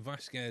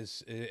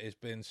Vasquez has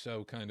been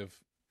so kind of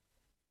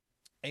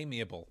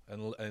amiable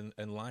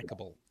and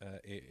likable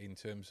in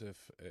terms of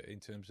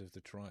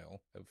the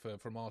trial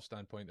from our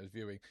standpoint as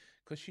viewing,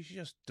 because she's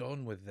just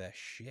done with their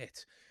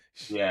shit.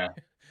 Yeah,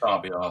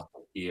 Barbie or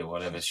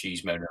whatever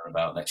she's moaning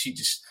about. That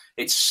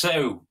it's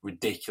so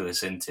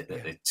ridiculous, isn't it,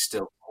 that they're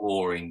still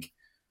clawing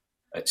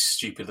at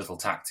stupid little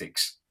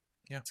tactics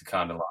to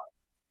kind of like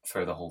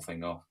throw the whole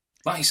thing off.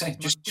 Like you say,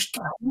 just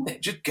get on with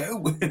it. Just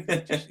go.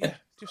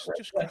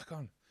 just crack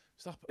on.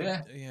 Stop.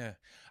 Yeah.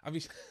 I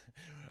mean,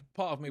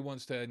 part of me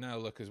wants to now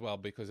look as well,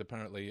 because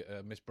apparently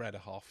Miss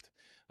Brederhoft.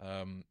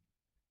 Have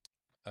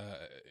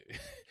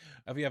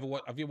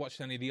you watched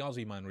any of the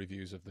Aussie Man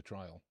reviews of the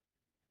trial?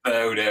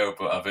 No,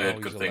 but I've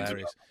heard good things.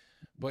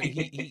 But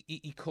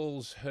he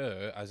calls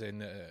her, as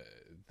in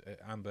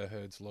Amber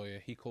Heard's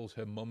lawyer, he calls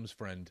her mum's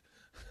friend.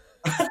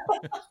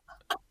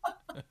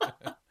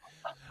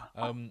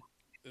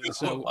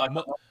 So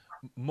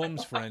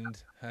Mum's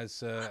friend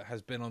has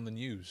been on the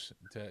news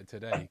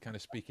today, kind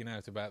of speaking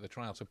out about the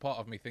trial. So part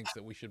of me thinks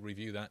that we should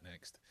review that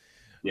next.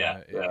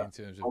 In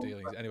terms of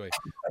dealings. Anyway,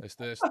 let's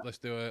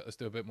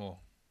do a bit more.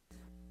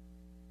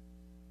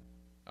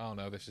 Oh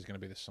no, this is going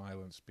to be the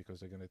silence because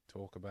they're going to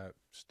talk about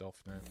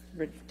stuff now.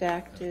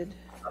 Redacted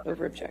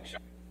over objection.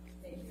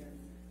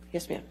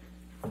 Yes, ma'am.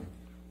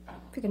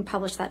 If we can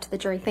publish that to the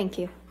jury, thank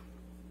you.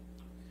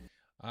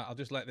 I'll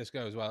just let this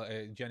go as well.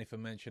 Jennifer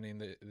mentioning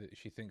that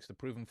she thinks the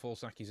proven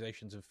false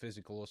accusations of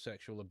physical or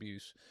sexual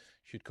abuse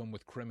should come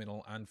with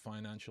criminal and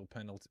financial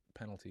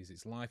penalties.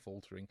 It's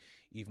life-altering,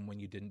 even when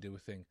you didn't do a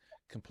thing.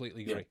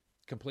 Completely agree.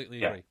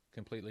 Completely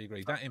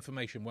agree. That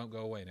information won't go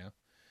away now.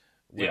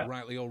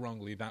 Rightly or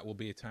wrongly, that will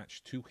be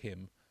attached to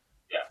him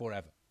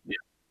forever. Yeah,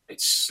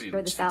 it's stick.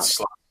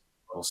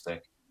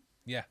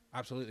 Yeah,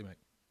 absolutely, mate.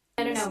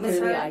 No, Ms.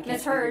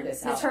 Heard,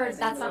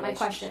 that's not my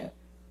question.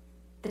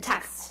 The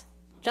text.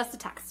 Just the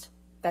text.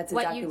 That's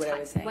exactly what I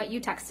was saying. What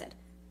you texted.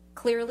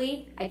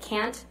 Clearly, I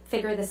can't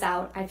figure this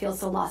out. I feel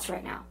so lost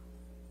right now.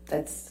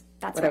 That's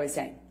what I was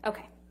saying.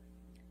 Okay.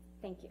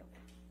 Thank you.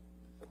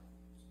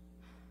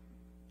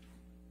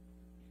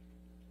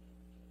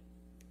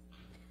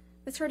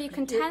 Ms. Heard, you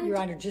contend? Your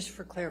Honor, just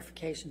for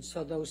clarification,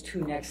 so those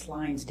two next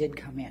lines did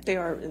come in? They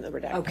are in the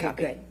redacted Okay,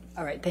 copy. good.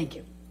 All right, thank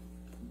you.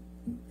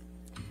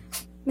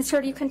 Ms.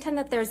 Heard, you contend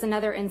that there's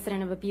another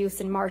incident of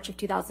abuse in March of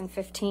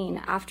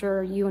 2015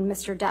 after you and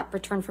Mr. Depp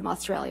returned from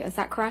Australia. Is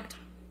that correct?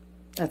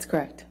 That's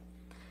correct.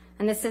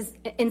 And this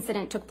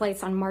incident took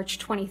place on March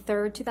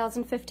 23rd,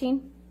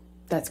 2015?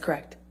 That's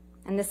correct.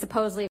 And this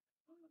supposedly...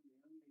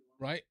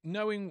 Right,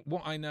 knowing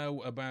what I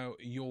know about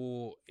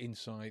your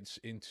insights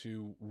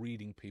into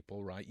reading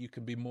people, right, you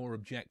can be more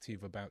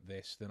objective about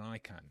this than I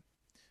can,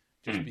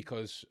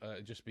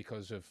 just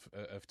because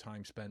of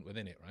time spent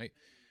within it, right?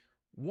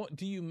 What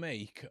do you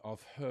make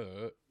of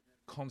her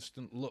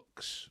constant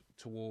looks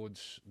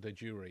towards the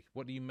jury?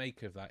 What do you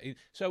make of that?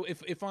 So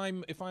if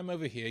I'm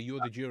over here,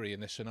 you're the jury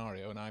in this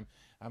scenario, and I'm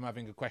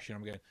having a question,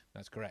 I'm going,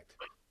 that's correct.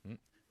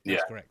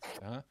 That's correct.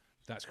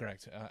 That's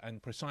correct. And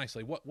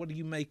precisely, what do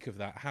you make of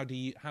that? How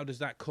does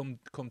that come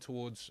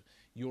towards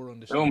your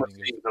understanding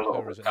of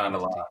her as an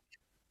entity? Like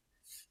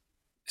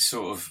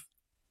sort of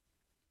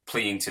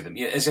pleading to them,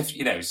 as if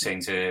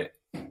saying to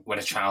when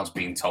a child's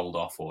being told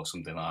off or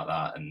something like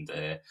that, and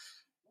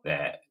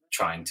they're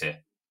trying to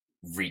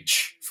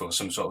reach for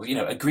some sort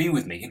of, agree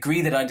with me,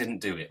 agree that I didn't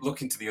do it,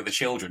 look into the other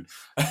children,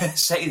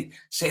 say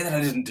that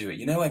I didn't do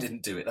it, I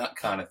didn't do it, that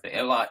kind of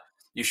thing. Like,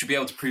 you should be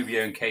able to prove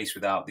your own case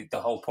without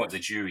the whole point of the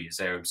jury is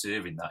they're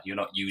observing that. You're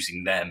not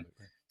using them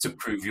to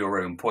prove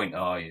your own point,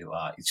 are you?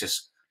 Like, it's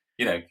just,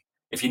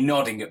 if you're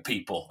nodding at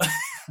people,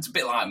 it's a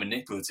bit like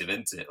manipulative,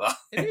 isn't it? Like,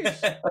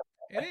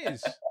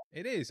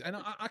 It is. And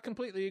I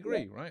completely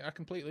agree, right? I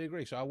completely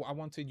agree. So I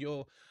wanted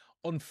your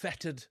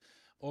unfettered,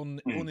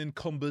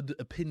 unencumbered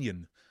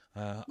opinion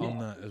on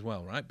that as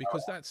well, right?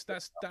 Because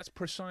that's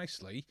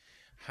precisely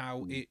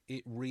how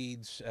it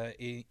reads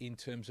in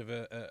terms of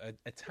a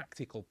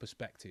tactical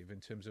perspective, in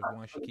terms of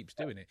why she keeps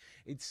doing it.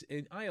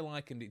 I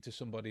likened it to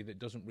somebody that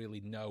doesn't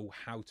really know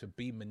how to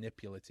be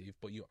manipulative,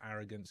 but your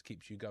arrogance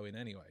keeps you going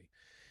anyway.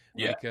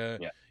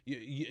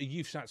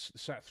 You've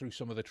sat through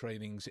some of the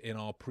trainings in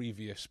our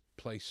previous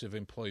place of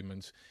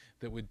employment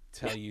that would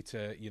tell you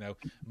to,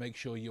 make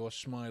sure you're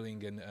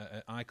smiling and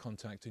eye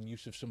contact and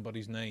use of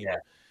somebody's name.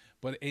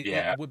 But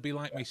it would be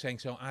like me saying,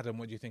 so Adam,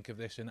 what do you think of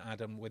this? And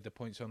Adam with the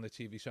points on the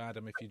TV. So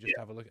Adam, if you just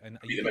have a look, and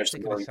you get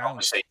sick of the sound.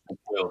 Exactly.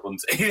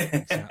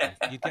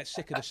 You get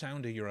sick of the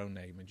sound of your own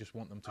name and just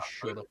want them to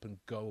shut up and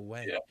go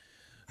away.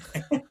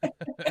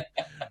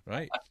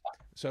 Right?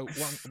 So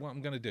what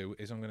I'm going to do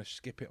is I'm going to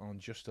skip it on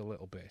just a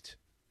little bit.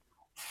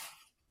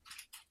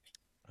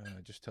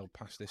 Just till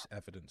past this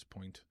evidence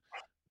point.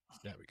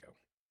 There we go.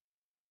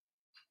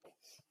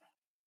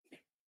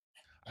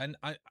 And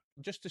I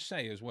just to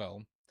say as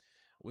well,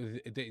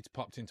 it's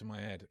popped into my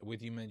head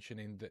with you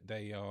mentioning that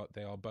they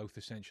are both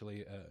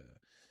essentially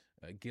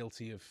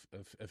guilty of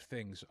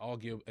things,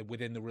 argue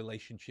within the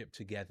relationship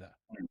together.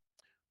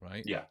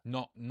 Right? Yeah.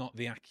 Not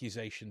the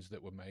accusations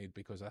that were made,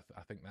 because I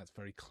think that's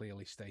very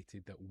clearly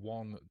stated that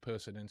one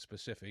person in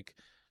specific,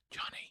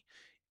 Johnny,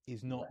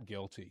 is not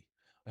guilty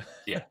of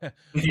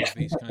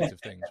these kinds of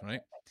things,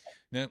 right?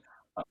 Now,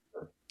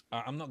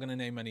 I'm not going to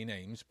name any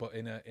names, but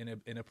in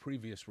a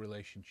previous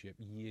relationship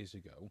years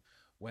ago,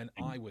 when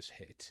I was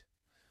hit,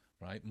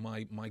 right,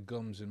 my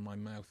gums and my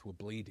mouth were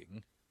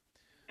bleeding.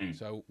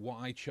 So what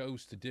I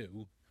chose to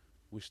do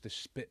was to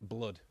spit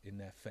blood in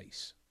their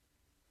face.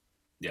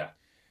 Yeah.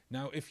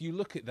 Now, if you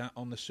look at that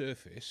on the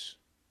surface,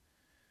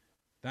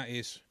 that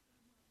is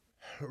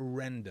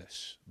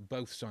horrendous.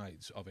 Both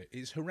sides of it.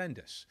 It's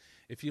horrendous.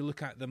 If you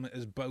look at them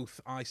as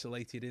both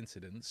isolated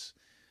incidents,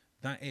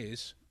 that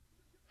is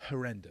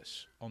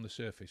horrendous on the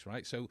surface,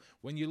 right? So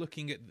when you're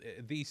looking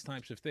at these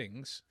types of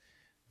things,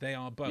 they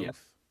are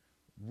both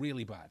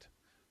really bad,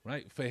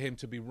 right? For him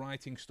to be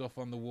writing stuff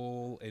on the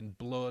wall in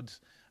blood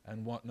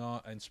and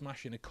whatnot and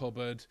smashing a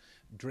cupboard,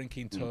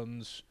 drinking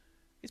tons,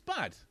 it's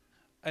bad.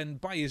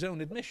 And by his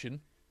own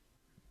admission,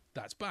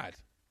 that's bad.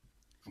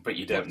 But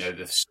you don't know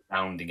the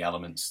surrounding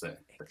elements that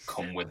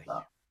come with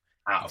that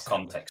out of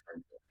context.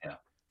 Yeah,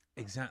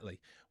 exactly.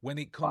 When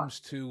it comes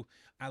to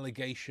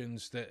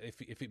allegations that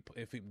if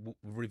it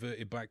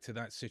reverted back to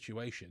that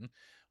situation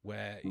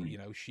where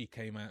she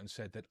came out and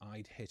said that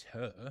I'd hit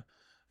her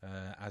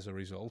as a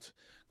result,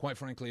 quite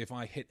frankly, if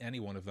I hit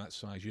anyone of that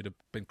size, you'd have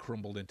been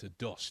crumbled into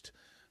dust.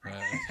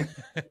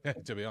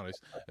 To be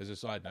honest, as a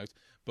side note,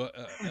 but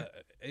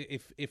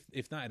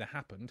if that had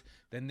happened,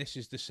 then this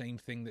is the same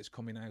thing that's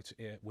coming out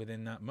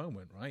within that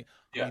moment, right?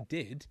 Yeah. I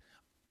did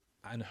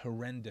an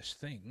horrendous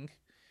thing,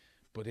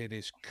 but it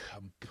is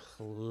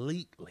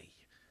completely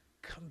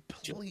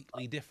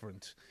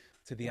different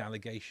to the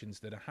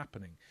allegations that are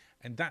happening,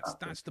 and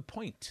that's the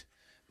point.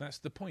 That's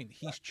the point.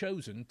 He's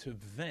chosen to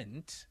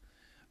vent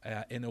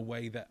in a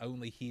way that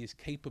only he is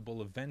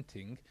capable of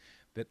venting,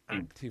 that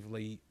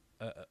actively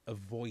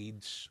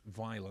avoids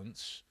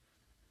violence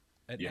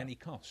at any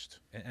cost.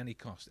 At any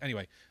cost.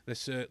 Anyway,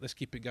 let's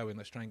keep it going.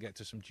 Let's try and get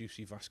to some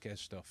juicy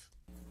Vasquez stuff.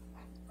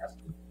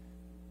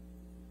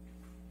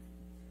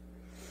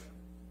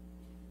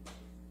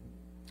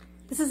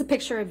 This is a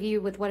picture of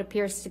you with what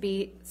appears to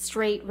be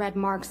straight red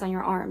marks on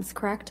your arms,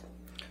 correct?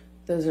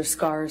 Those are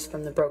scars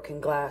from the broken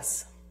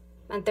glass.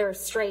 And they're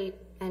straight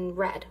and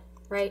red,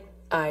 right?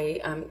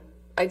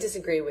 I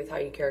disagree with how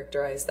you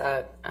characterize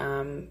that,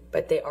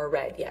 but they are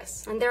red,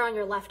 yes. And they're on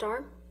your left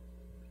arm?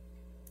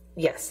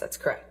 Yes, that's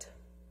correct.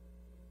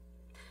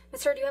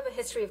 Ms. Heard, you have a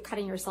history of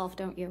cutting yourself,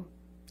 don't you?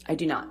 I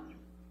do not.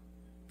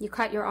 You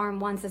cut your arm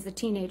once as a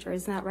teenager,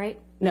 isn't that right?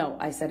 No,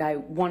 I said I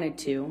wanted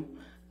to.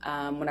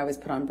 When I was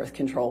put on birth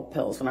control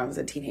pills when I was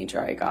a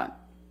teenager,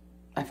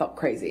 I felt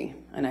crazy,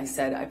 and I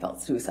said I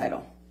felt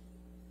suicidal.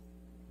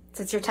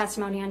 So it's your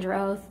testimony under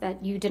oath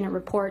that you didn't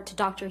report to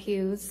Dr.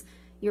 Hughes,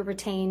 your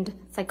retained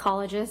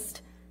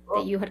psychologist,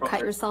 that you had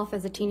cut yourself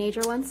as a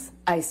teenager once?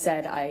 I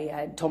said I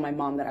had told my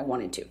mom that I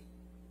wanted to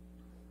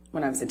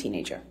when I was a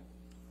teenager.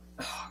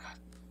 Oh, God.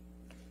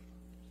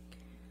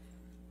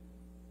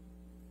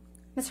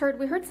 Ms. Heard,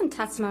 we heard some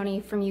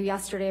testimony from you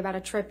yesterday about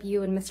a trip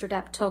you and Mr.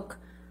 Depp took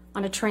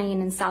on a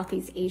train in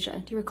Southeast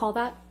Asia. Do you recall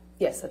that?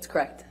 Yes, that's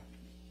correct.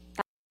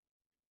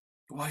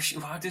 Why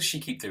does she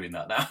keep doing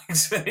that now?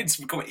 It's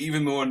become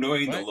even more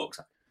annoying than it looks.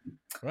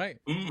 Right.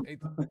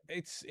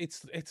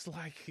 It's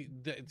like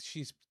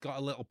she's got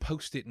a little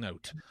Post-it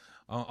note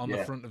on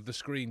the front of the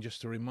screen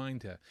just to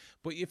remind her.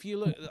 But if you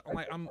look,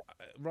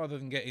 rather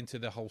than get into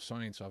the whole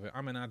science of it,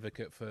 I'm an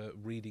advocate for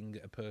reading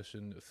a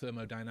person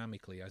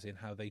thermodynamically, as in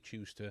how they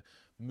choose to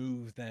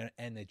move their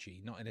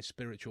energy, not in a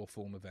spiritual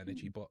form of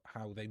energy, but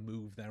how they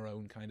move their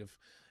own kind of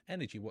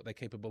energy, what they're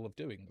capable of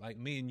doing. Like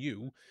me and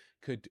you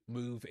could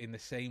move in the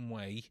same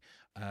way,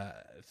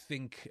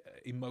 think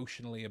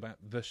emotionally about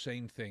the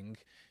same thing,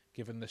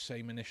 given the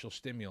same initial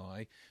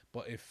stimuli,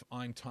 but if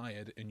I'm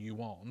tired and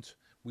you aren't,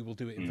 we will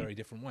do it in very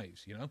different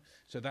ways,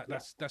 So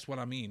that's what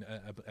I mean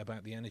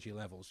about the energy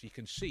levels. You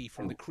can see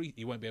from the crease,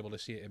 you won't be able to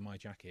see it in my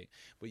jacket,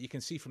 but you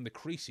can see from the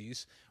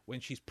creases when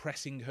she's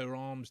pressing her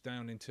arms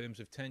down in terms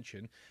of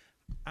tension,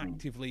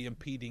 actively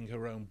impeding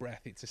her own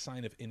breath. It's a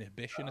sign of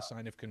inhibition, a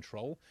sign of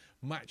control.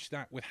 Match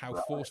that with how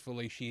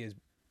forcefully she is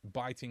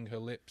biting her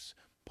lips,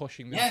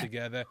 pushing them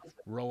together,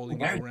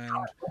 rolling it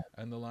around,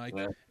 and the like.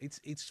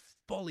 It's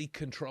fully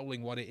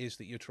controlling what it is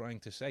that you're trying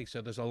to say.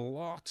 So there's a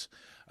lot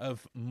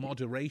of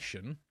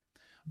moderation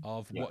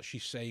of what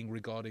she's saying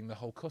regarding the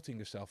whole cutting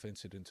herself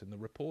incident and the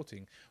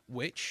reporting,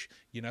 which,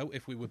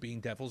 if we were being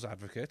devil's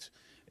advocate,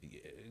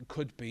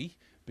 could be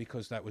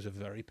because that was a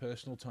very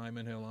personal time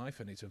in her life,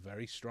 and it's a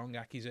very strong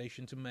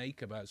accusation to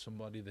make about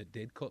somebody that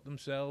did cut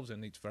themselves,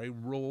 and it's very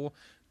raw,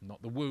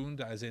 not the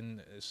wound, as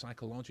in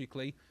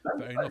psychologically.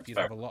 Fair enough, you'd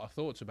have a lot of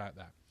thoughts about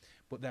that.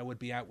 But there would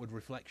be outward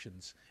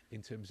reflections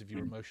in terms of your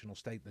emotional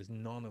state. There's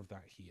none of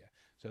that here.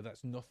 So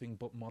that's nothing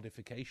but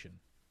modification.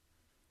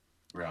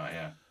 Right,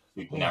 yeah.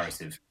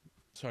 Narrative.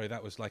 Sorry,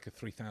 that was like a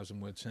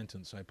 3,000-word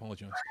sentence. I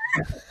apologize.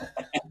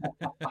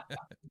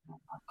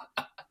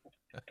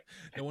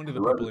 No wonder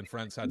the people in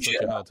France had such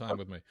a hard time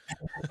with me.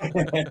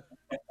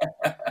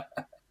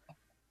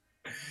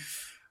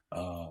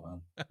 Oh,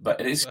 man.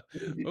 But it is...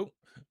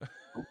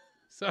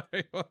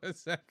 Sorry, 1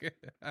 second.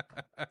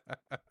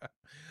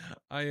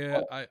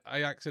 I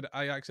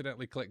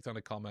accidentally clicked on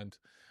a comment.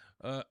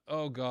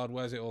 Oh God,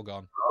 where's it all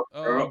gone?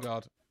 Oh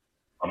God.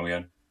 On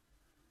again.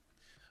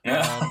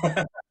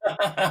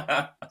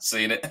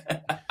 Seen it.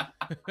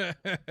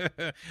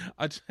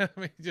 Let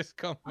me just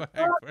come back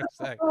for a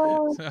sec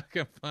so I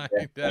can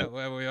find out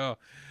where we are.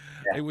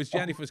 It was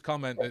Jennifer's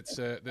comment that's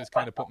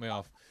kind of put me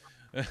off,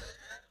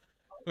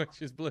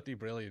 which is bloody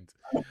brilliant.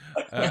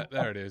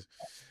 There it is.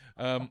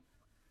 I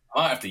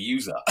might have to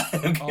use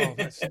that. Oh,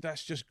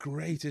 that's just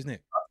great, isn't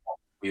it?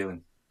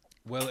 Feeling.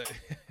 Well,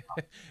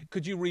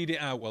 could you read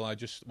it out while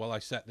I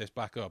set this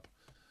back up?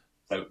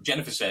 So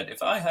Jennifer said,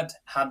 if I had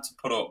to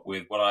put up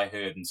with what I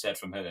heard and said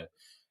from her,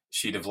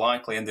 she'd have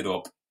likely ended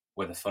up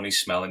with a funny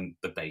smell in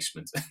the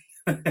basement.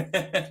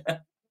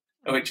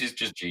 Which is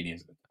just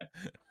genius.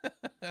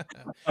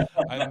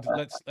 And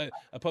let's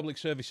a public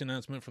service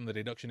announcement from the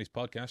Deductionist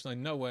podcast.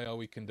 In no way are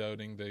we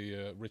condoning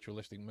the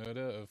ritualistic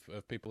murder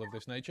of people of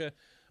this nature,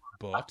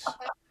 but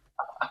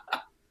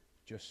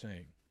just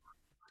saying.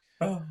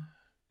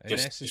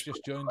 Ines has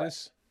just joined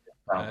us.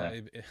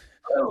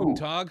 Guten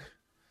Tag,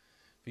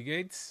 wie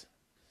geht's?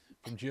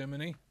 From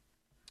Germany.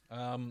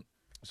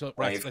 So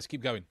right, let's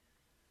keep going.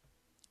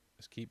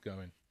 Let's keep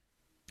going.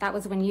 That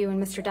was when you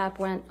and Mr. Depp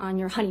went on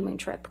your honeymoon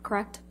trip,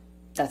 correct?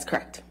 That's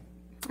correct.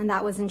 And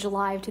that was in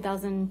July of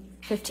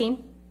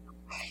 2015?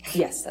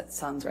 Yes, that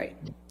sounds right.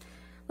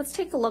 Let's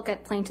take a look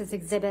at Plaintiff's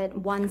Exhibit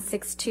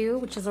 162,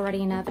 which is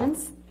already in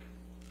evidence.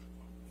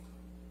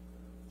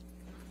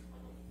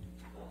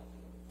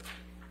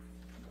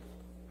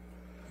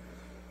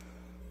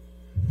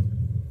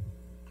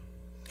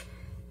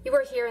 You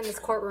were here in this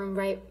courtroom,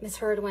 right, Ms.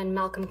 Heard, when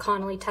Malcolm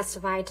Connolly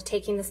testified to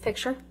taking this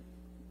picture?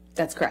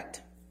 That's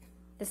correct.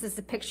 This is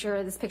the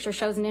picture. This picture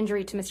shows an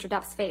injury to Mr.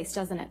 Depp's face,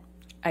 doesn't it?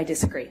 I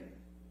disagree.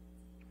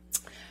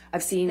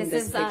 I've seen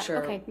this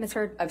picture. Okay, Ms.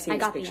 Heard, I've seen I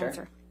got this picture the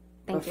answer.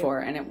 Thank before,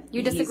 you. and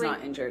You disagree? He's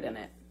not injured in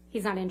it.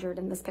 He's not injured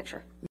in this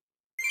picture.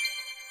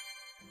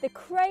 The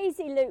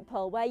crazy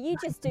loophole where you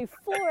just do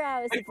 4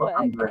 hours of work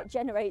and it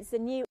generates a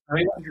new...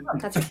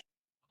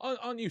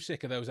 Aren't you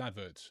sick of those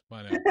adverts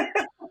by now?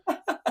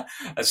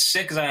 As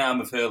sick as I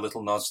am of her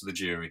little nods to the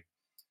jury.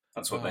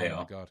 That's what they are. Oh,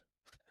 my God.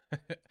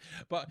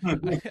 But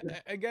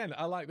again,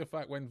 I like the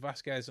fact when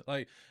Vasquez,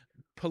 like,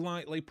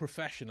 politely,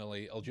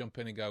 professionally, I'll jump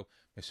in and go,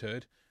 Miss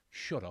Heard,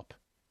 shut up.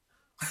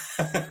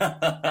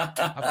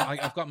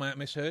 I've got my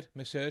Miss Heard.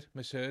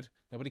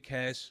 Nobody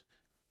cares.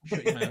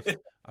 Shut your mouth.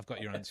 I've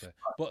got your answer.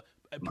 But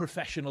a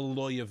professional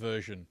lawyer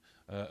version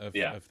of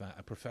that.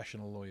 A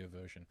professional lawyer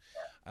version.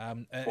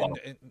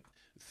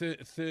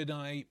 Third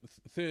eye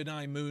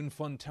moon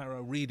fun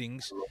tarot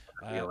readings.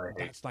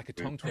 That's like a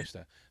tongue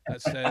twister.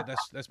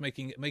 That's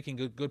making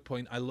a good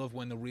point. I love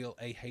when the real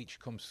AH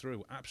comes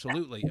through.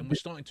 Absolutely, and we're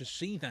starting to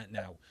see that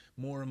now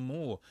more and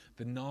more.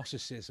 The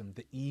narcissism,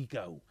 the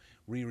ego,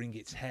 rearing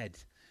its head.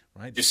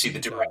 Right? Just see the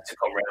director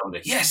come around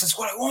it. Yes, that's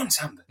what I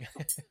want, Amber.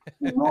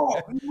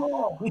 more.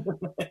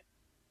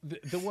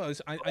 There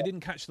was. I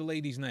didn't catch the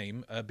lady's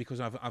name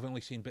because I've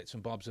only seen bits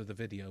and bobs of the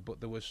video.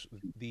 But there was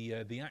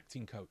the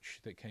acting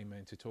coach that came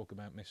in to talk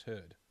about Miss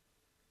Heard.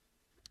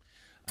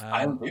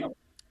 I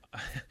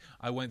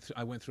went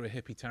through a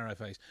hippie tarot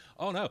phase.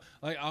 Oh no,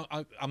 like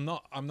I'm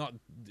not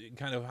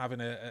kind of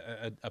having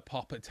a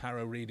pop at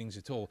tarot readings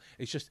at all.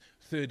 It's just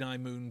third eye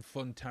moon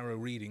fun tarot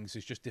readings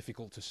is just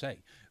difficult to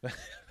say.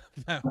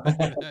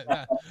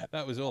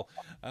 that was all.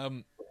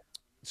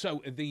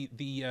 So the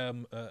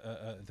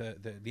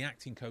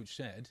acting coach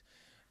said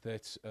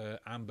that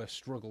Amber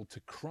struggled to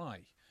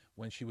cry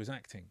when she was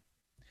acting,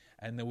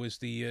 and there was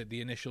the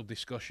initial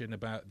discussion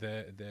about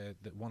the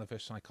one of her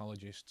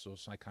psychologists or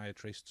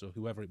psychiatrists or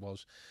whoever it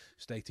was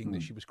stating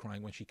that she was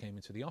crying when she came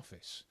into the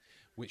office,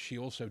 which she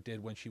also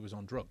did when she was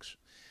on drugs,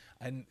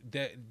 and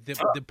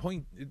the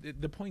point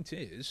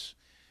is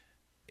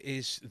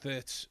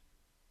that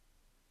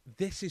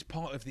this is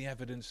part of the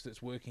evidence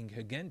that's working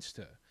against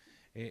her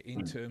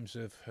in terms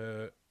of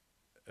her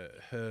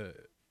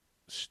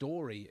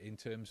story, in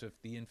terms of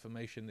the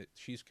information that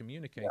she's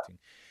communicating.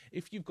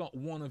 If you've got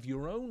one of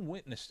your own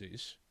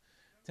witnesses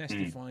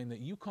testifying that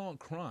you can't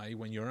cry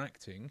when you're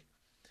acting,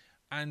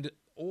 and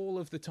all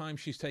of the time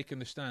she's taken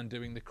the stand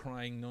doing the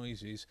crying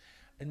noises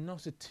and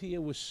not a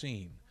tear was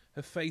seen,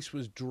 her face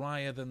was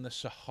drier than the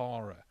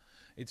Sahara,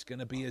 it's going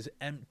to be as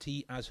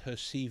empty as her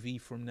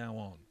CV from now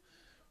on,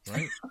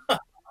 right?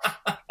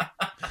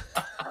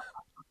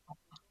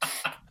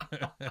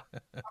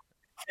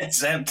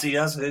 It's empty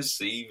as her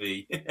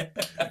CV.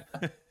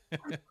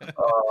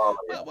 Well,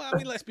 I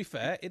mean, let's be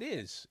fair. It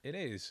is.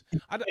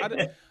 I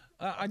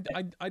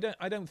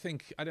don't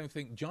think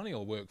Johnny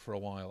will work for a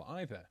while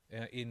either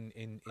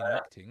in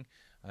acting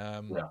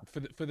for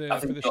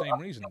the same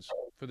reasons.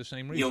 For the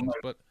same reasons.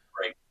 But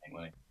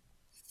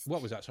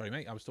what was that? Sorry,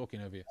 mate. I was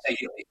talking over you. I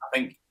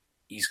think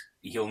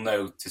he'll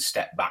know to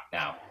step back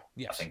now.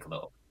 Yes. I think a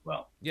little.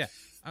 Well. Yeah.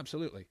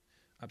 Absolutely.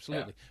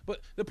 Yeah. But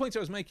the point I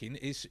was making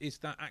is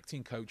that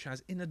acting coach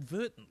has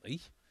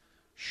inadvertently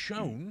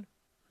shown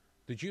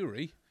the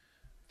jury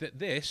that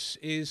this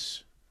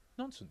is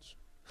nonsense.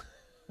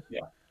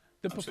 Yeah.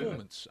 The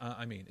performance,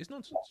 I mean, is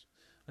nonsense.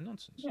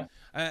 Nonsense.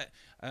 Yeah.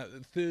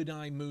 Third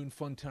eye moon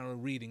fun tarot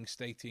reading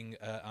stating,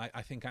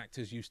 I think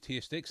actors use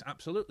tear sticks.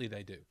 Absolutely,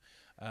 they do.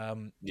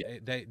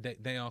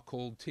 They are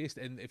called tear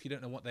sticks, and if you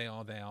don't know what they're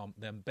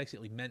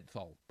basically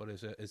menthol, but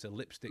as a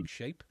lipstick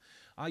shape.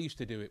 I used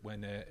to do it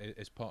when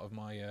as part of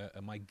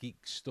my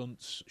Geek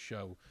Stunts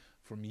show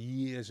from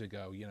years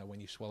ago. You know, when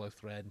you swallow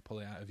thread and pull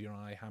it out of your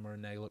eye, hammer a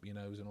nail up your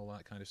nose, and all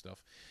that kind of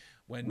stuff.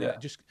 When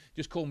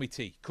just call me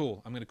T.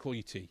 Cool. I'm going to call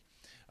you T.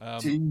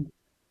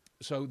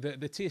 So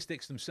the tear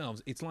sticks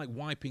themselves, it's like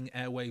wiping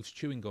Airwaves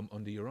chewing gum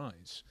under your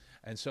eyes.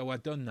 And so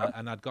I'd done that,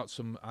 and I got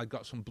some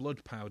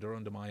blood powder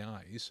under my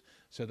eyes,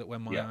 so that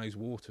when my eyes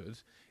watered,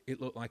 it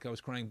looked like I was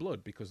crying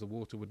blood because the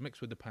water would mix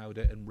with the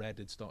powder and red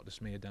would start to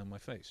smear down my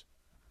face.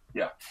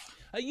 Yeah.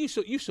 You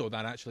saw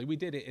that actually. We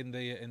did it in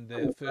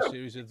the first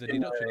series of the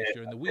Deductionists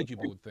during the Ouija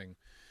board thing.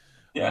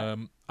 Yeah.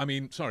 I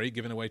mean, sorry,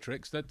 giving away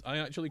tricks that I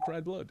actually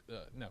cried blood.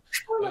 No.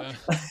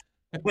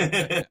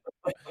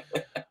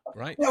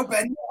 Right. No,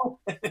 Ben. No.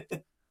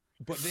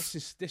 But this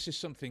is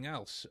something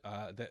else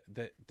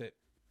that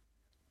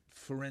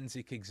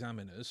forensic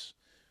examiners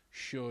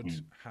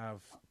should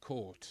have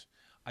caught.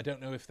 I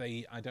don't know if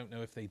they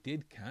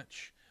did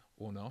catch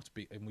or not,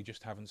 and we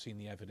just haven't seen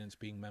the evidence,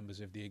 being members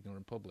of the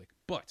ignorant public.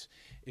 But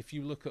if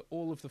you look at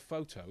all of the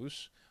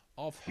photos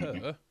of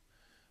her,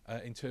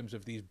 in terms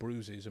of these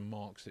bruises and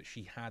marks that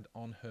she had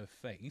on her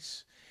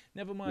face,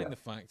 never mind the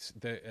fact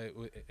that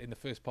in the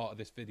first part of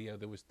this video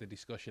there was the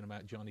discussion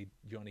about Johnny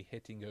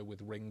hitting her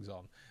with rings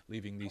on,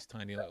 leaving these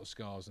tiny little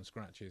scars and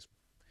scratches.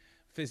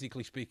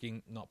 Physically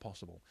speaking, not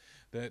possible.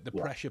 The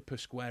pressure per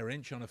square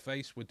inch on a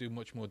face would do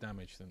much more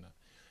damage than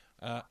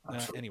that.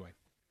 Anyway,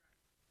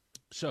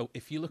 so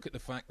if you look at the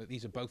fact that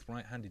these are both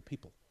right-handed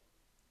people,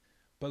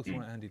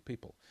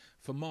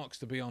 for marks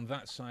to be on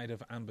that side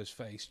of Amber's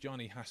face,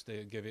 Johnny has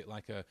to give it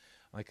like a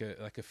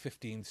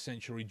 15th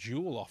century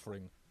jewel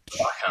offering.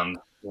 Backhand,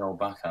 the old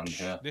backhand,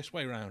 yeah. This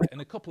way round.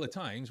 And a couple of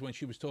times when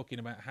she was talking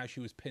about how she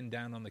was pinned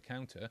down on the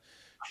counter,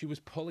 she was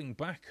pulling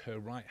back her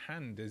right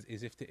hand as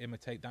if to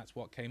imitate that's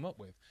what came up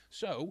with.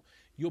 So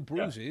your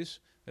bruises,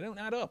 they don't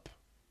add up.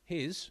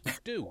 His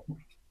do.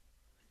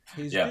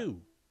 His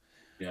do.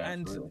 Yeah,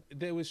 and really.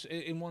 There was,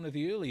 in one of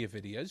the earlier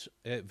videos,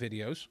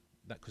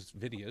 because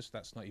videos,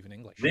 that's not even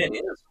English.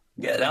 Videos.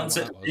 Get down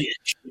to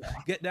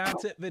Get down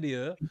to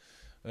video.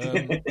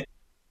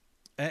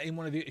 In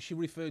one of the, she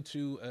referred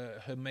to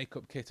her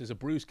makeup kit as a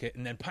bruise kit,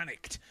 and then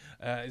panicked.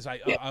 It's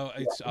like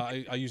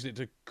I used it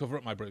to cover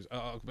up my bruise.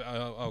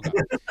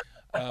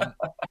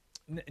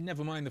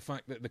 Never mind the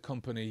fact that the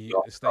company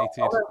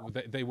stated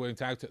that they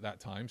weren't out at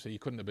that time, so you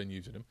couldn't have been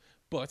using them.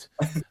 But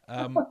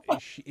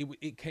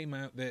it came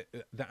out that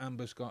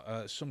Amber's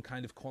got some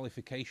kind of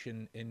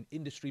qualification in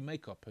industry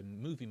makeup and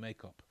movie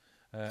makeup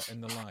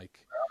and the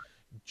like.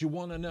 Do you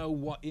want to know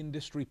what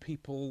industry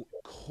people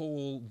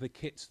call the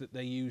kits that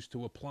they use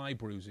to apply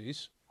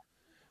bruises?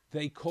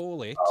 They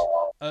call it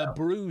a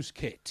bruise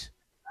kit.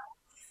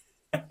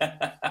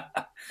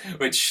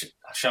 Which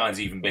shines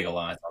even bigger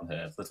light on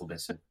her little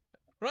bit of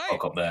right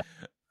up there.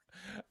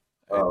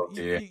 Oh,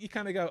 dear. You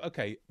kind of go,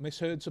 okay, Miss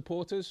Heard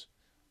supporters,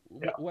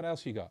 what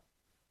else you got?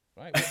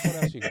 Right? What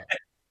else you got?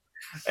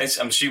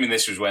 I'm assuming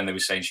this was when they were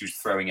saying she was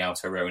throwing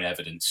out her own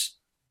evidence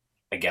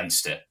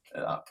against it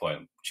at that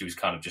point. She was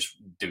kind of just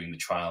doing the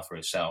trial for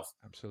herself.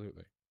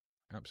 Absolutely.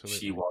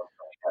 She was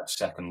a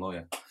second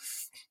lawyer.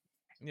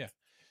 Yeah.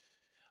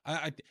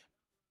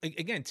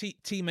 Again,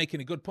 T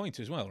making a good point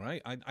as well,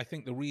 right? I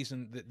think the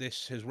reason that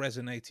this has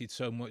resonated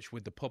so much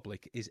with the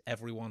public is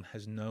everyone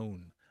has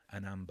known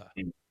an Amber.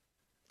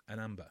 An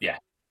Amber. Yeah.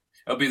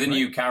 It'll be the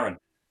new Karen.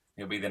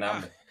 It'll be the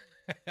Amber.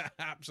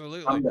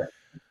 Absolutely.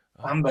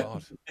 Amber.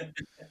 God.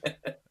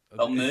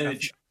 They'll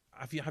merge.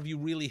 Have you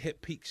really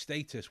hit peak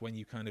status when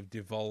you kind of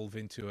devolve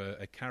into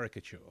a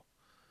caricature?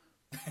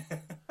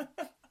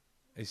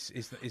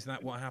 Is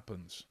that what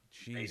happens?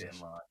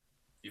 Jesus.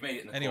 You made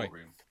it in the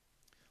courtroom.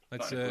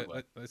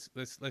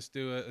 Let's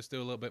do a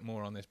little bit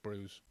more on this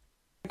bruise.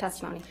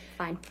 Testimony,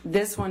 fine.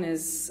 This one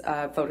is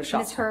Photoshop.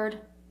 Ms. Heard,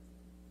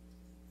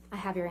 I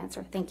have your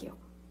answer. Thank you.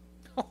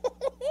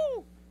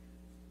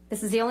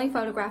 This is the only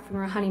photograph from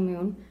our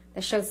honeymoon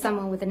that shows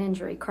someone with an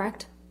injury,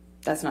 correct?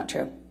 That's not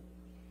true.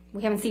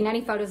 We haven't seen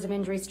any photos of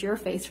injuries to your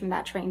face from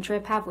that train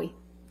trip, have we?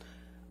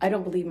 I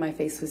don't believe my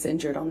face was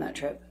injured on that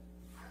trip.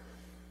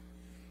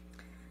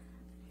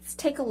 Let's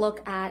take a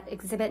look at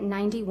Exhibit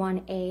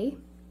 91A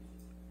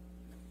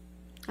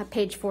at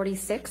page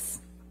 46,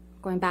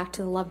 going back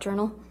to the Love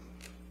Journal.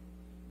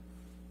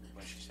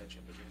 When she said she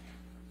had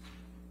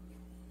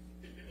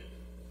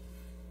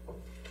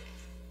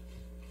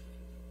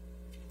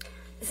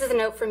This is a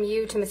note from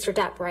you to Mr.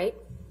 Depp, right?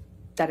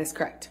 That is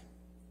correct.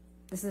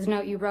 This is a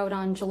note you wrote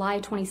on July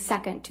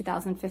 22nd,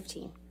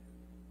 2015.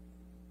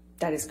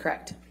 That is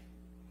correct.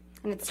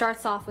 And it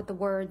starts off with the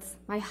words,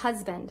 "My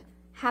husband,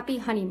 happy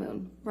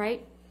honeymoon,"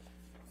 right?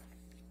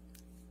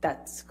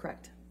 That's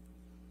correct.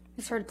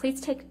 Ms. Heard,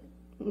 please take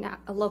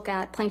a look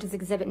at Plaintiff's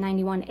Exhibit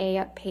 91A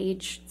at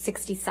page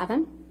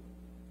 67.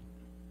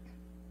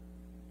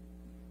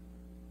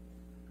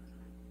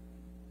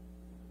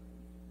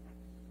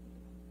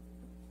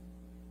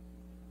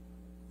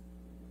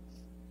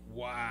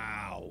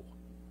 Wow.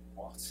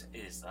 What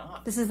is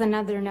that? This is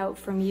another note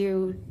from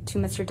you to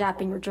Mr.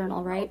 Depp in your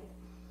journal, right?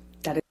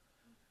 That is.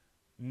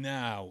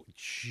 Now,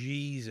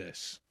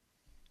 Jesus.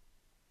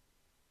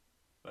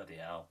 Bloody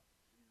hell.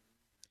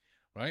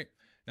 Right?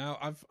 Now,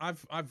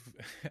 I've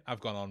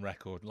gone on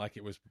record like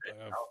it was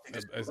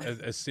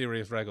a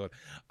serious record.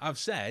 I've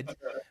said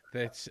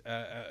that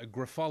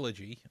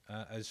graphology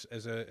as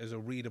a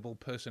readable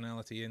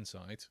personality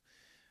insight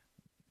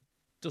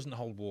doesn't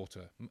hold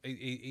water.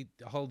 It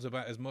holds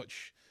about as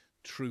much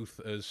truth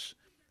as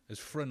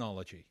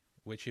phrenology,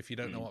 which, if you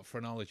don't know what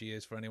phrenology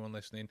is, for anyone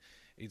listening,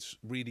 it's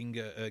reading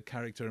a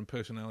character and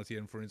personality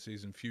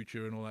inferences and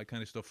future and all that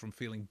kind of stuff from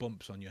feeling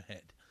bumps on your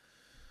head.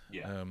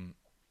 Yeah.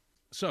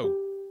 So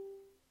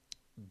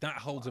that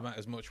holds about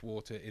as much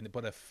water in it,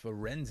 but a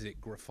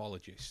forensic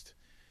graphologist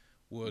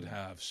would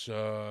have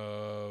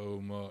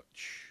so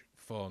much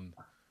fun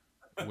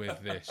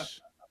with this.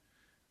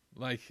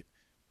 Like,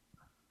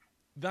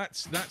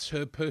 that's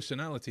her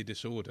personality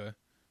disorder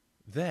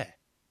there.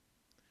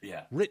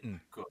 Yeah.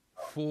 Written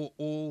for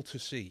all to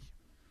see.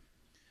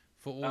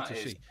 For all to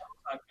see.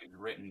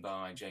 Written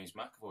by James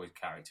McAvoy's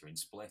character in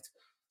Split.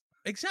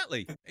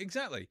 Exactly,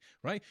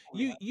 right?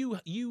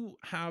 You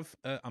have.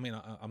 I mean,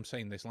 I'm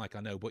saying this like I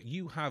know, but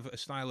you have a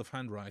style of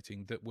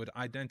handwriting that would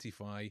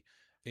identify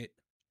it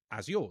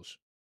as yours.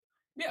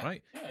 Yeah.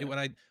 Right.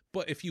 Yeah.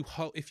 But if you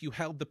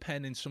held the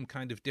pen in some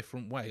kind of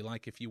different way,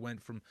 like if you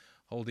went from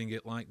holding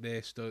it like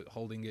this to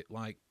holding it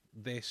like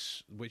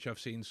this, which I've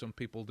seen some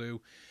people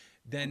do,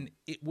 then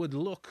it would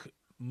look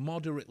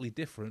moderately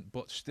different,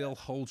 but still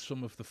hold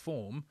some of the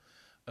form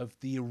of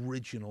the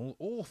original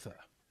author.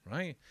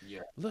 Right?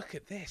 Yeah. Look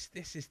at this.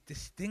 This is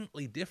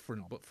distinctly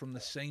different, but from the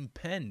same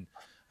pen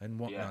and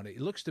whatnot. Yeah. It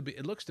looks to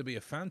be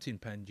a fountain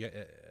pen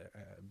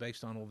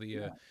based on all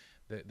the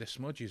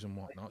smudges and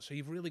whatnot. So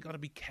you've really got to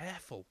be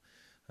careful.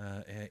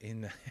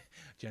 In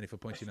Jennifer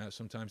pointing out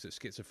sometimes that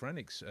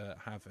schizophrenics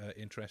have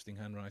interesting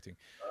handwriting.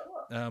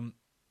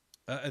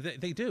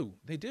 They do.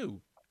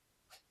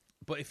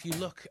 But if you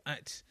look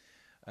at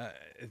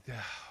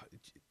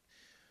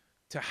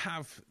to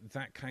have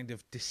that kind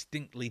of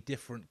distinctly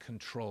different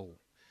control,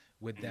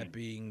 with there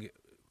being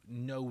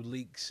no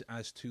leaks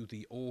as to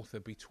the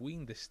author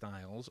between the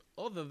styles,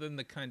 other than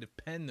the kind of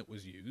pen that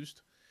was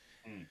used,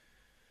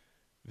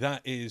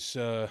 that's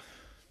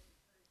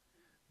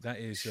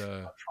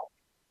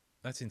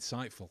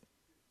insightful.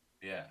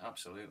 Yeah,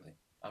 absolutely.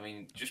 I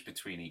mean, just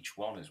between each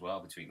one as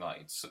well, between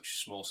like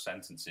such small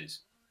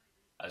sentences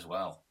as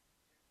well.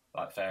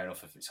 Like, fair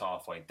enough if it's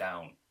halfway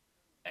down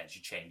and she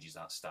changes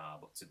that style,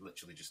 but to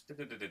literally just it's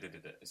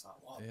like,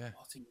 what are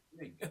you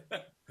doing?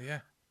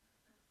 Yeah.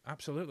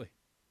 Absolutely.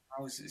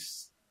 How is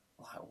this?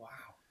 Like, wow.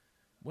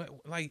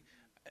 Well, like,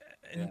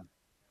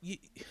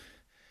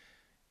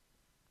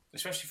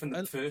 especially from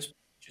the first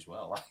page as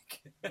well.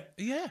 Like,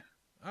 yeah,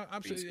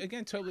 absolutely.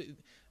 Again, totally.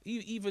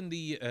 Even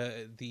the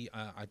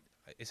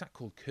is that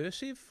called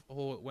cursive,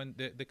 or when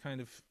the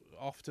kind of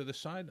off to the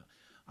side?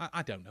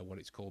 I don't know what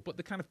it's called, but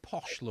the kind of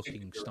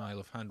posh-looking style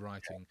of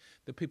handwriting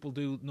that people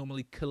do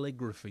normally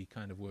calligraphy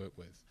kind of work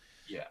with.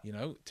 Yeah. You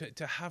know,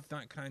 to have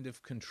that kind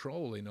of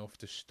control enough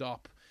to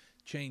stop,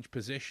 change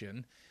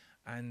position,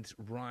 and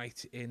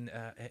write in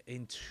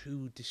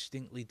two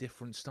distinctly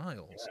different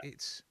styles. Yeah.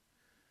 It's.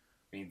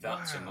 I mean,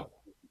 that's enough.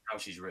 How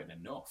she's written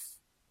enough.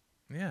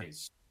 Yeah.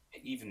 Is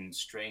even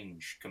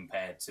strange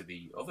compared to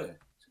the other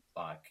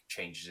like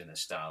changes in her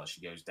style as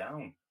she goes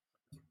down.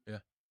 Yeah.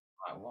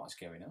 Like, what's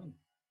going on?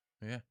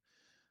 Yeah.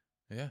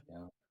 And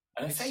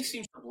her face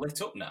seems to have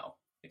lit up now.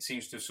 It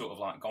seems to have sort of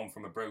like gone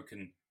from a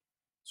broken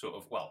sort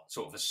of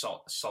a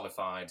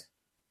solidified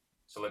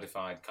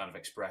kind of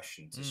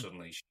expression to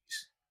suddenly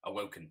she's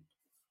awoken.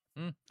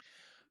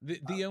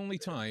 The only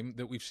time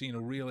that we've seen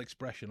a real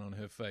expression on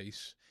her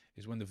face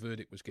is when the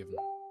verdict was given.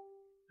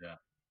 Yeah.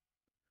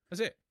 That's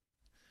it.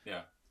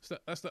 Yeah.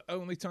 That's the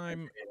only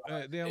time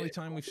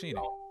time we've seen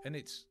it. And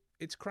it's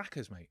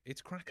crackers, mate.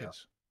 It's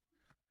crackers.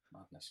 Yeah.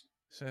 Madness.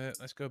 So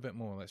let's go a bit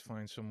more. Let's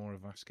find some more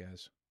of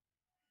Vasquez.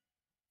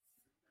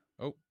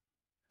 Oh,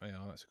 yeah,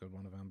 that's a good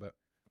one of Amber.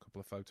 A couple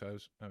of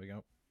photos. There we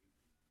go.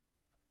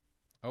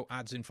 Oh,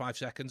 ads in 5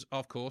 seconds,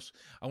 of course.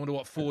 I wonder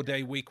what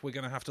 4-day week we're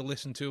going to have to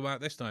listen to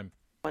about this time.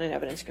 What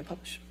evidence you can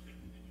publish?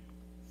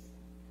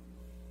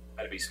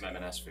 Better be some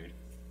M&S food.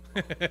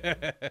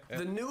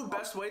 The new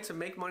best way to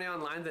make money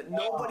online that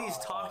nobody's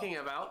talking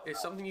about is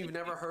something you've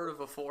never heard of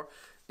before.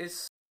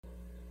 It's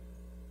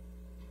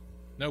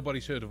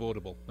nobody's heard of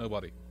Audible.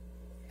 Nobody.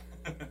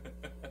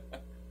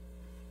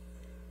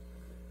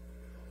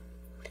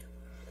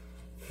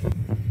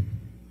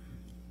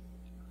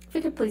 If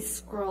we could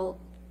please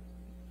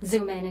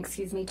zoom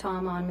in,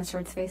 Tom, on Ms.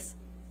 Heard's face.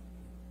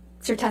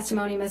 It's your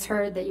testimony, Ms.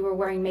 Heard, that you were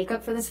wearing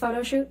makeup for this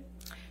photo shoot?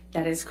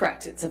 That is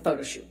correct. It's a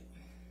photo shoot.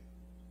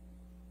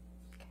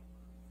 Okay.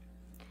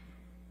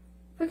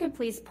 If we could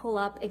please pull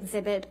up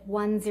Exhibit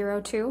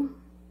 102.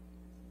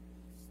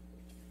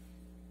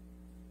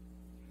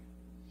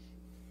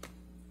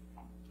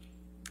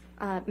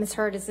 Ms.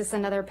 Heard, is this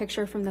another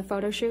picture from the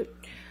photo shoot?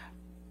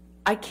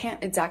 I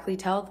can't exactly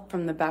tell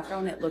from the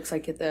background. It looks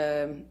like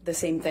the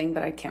same thing,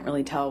 but I can't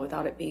really tell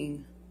without it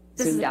being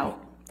zoomed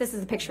out. This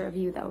is a picture of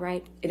you, though,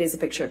 right? It is a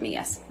picture of me,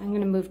 yes. I'm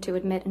going to move to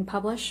admit and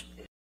publish.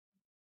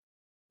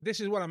 This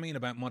is what I mean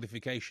about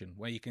modification,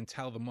 where you can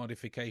tell the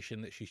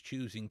modification that she's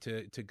choosing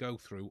to go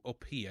through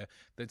up here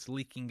that's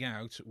leaking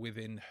out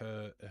within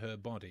her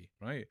body,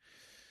 right?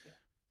 Yeah.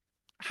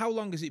 How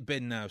long has it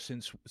been now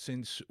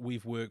since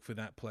we've worked for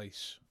that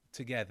place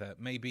together?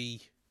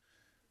 Maybe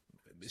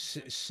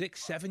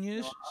 6, 7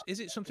 years? Is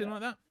it something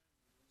like that?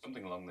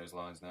 Something along those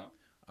lines now.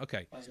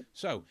 Okay.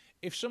 So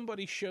if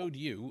somebody showed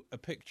you a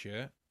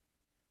picture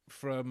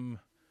from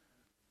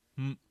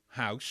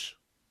house,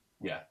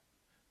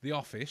 the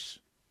office,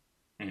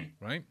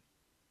 right,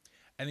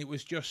 and it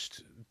was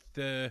just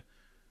the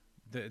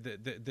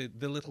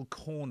little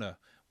corner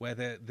where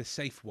the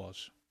safe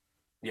was,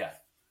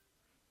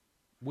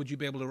 would you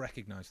be able to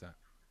recognise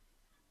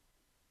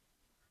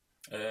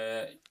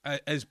that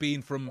as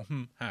being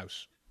from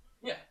house?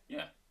 Yeah.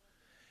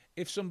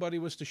 If somebody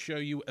was to show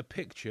you a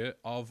picture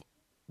of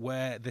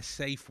where the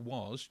safe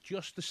was,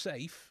 just the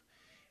safe,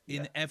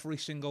 in every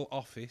single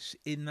office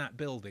in that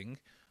building,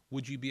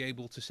 would you be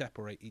able to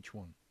separate each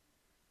one?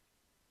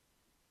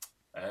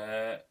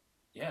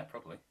 Yeah,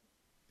 probably.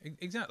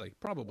 Exactly,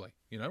 probably.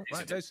 You know,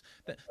 right?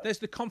 There's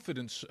the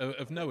confidence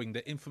of knowing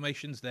that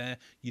information's there.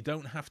 You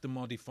don't have to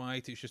modify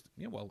it. It's just,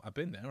 well, I've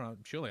been there.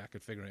 Surely I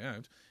could figure it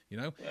out. You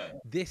know,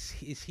 this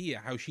is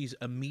here how she's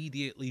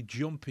immediately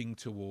jumping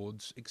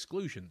towards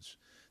exclusions.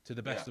 To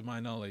the best of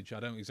my knowledge, I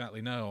don't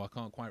exactly know. I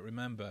can't quite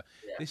remember.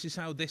 This is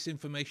how this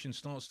information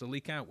starts to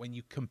leak out when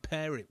you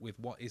compare it with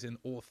what is an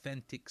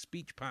authentic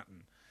speech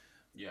pattern.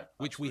 Yeah,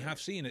 which we have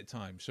seen at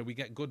times, so we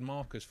get good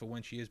markers for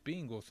when she is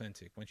being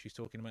authentic, when she's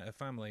talking about her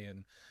family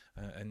and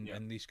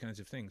these kinds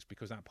of things,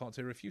 because that part's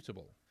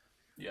irrefutable.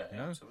 Yeah,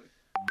 absolutely.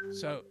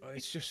 So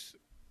it's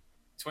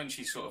when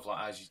she's sort of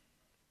like,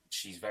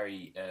 she's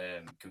very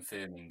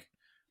confirming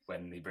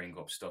when they bring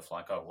up stuff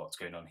like, oh, what's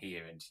going on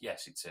here? And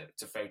yes, it's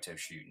a photo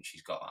shoot, and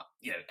she's got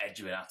that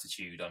edgy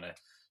attitude on her,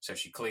 so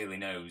she clearly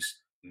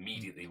knows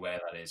immediately where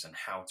that is and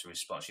how to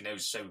respond. She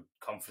knows so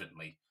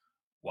confidently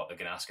what they're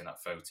going to ask in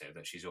that photo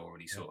that she's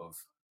already sort of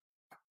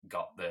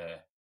got the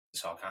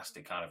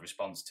sarcastic kind of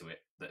response to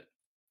it that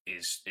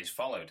is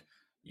followed.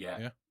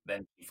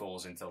 Then she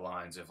falls into the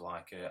lines of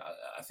like,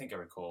 I think I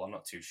recall, I'm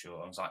not too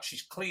sure. I was like,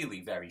 she's clearly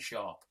very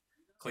sharp.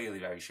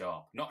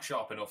 Not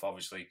sharp enough,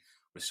 obviously,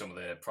 with some of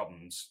the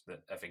problems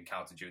that I've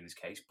encountered during this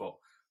case, but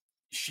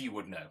she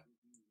would know.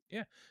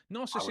 Yeah,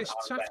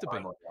 narcissists have to be.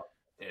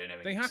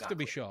 They have to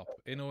be sharp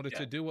in order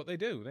to do what they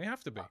do. They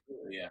have to be.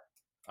 Yeah,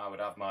 I would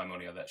have my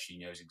money on that she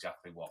knows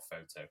exactly what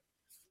photo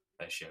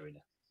they're showing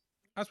her.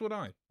 As would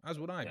I,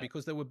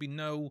 because there would be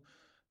no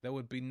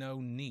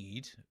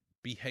need,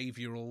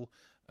 behavioural,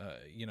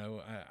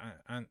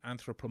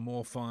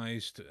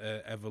 anthropomorphized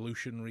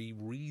evolutionary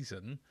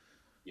reason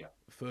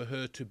for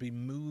her to be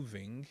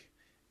moving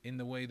in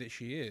the way that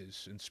she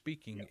is and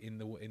speaking in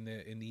the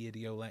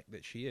idiolect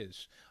that she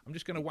is. I'm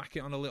just going to whack it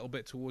on a little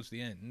bit towards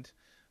the end,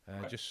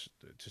 just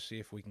to see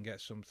if we can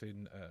get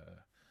something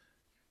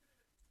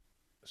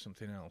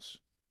else.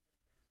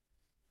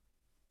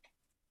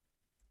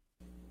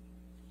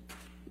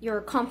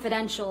 Your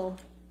confidential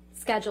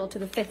schedule to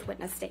the fifth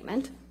witness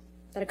statement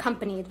that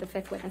accompanied the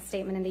fifth witness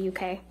statement in the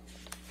UK.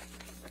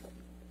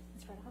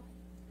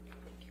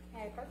 May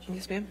I approach?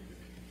 Yes, ma'am.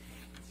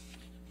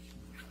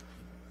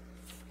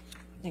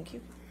 Thank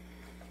you.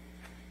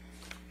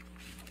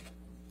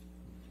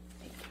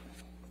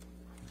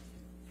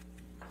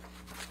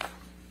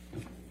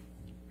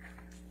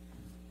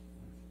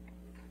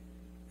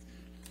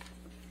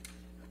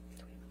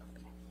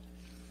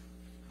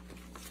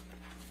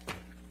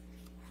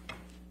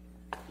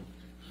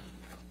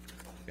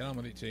 Get on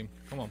with it, team.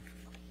 Come on.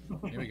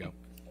 Here we go.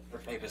 The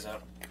papers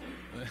out.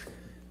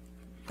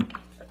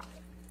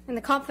 In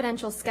the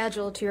confidential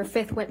schedule to your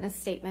fifth witness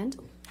statement,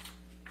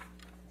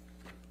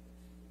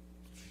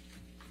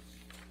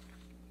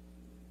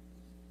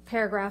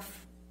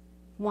 paragraph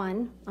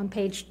 1 on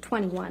page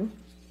 21,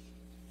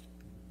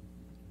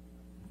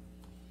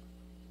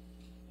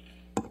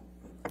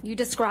 you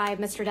describe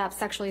Mr. Depp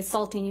sexually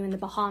assaulting you in the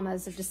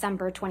Bahamas of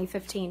December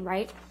 2015,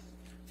 right?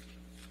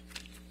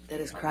 That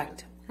is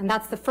correct. And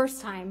that's the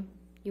first time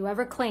you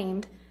ever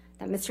claimed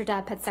that Mr.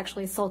 Depp had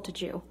sexually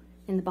assaulted you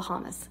in the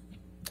Bahamas.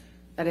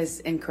 That is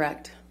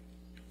incorrect.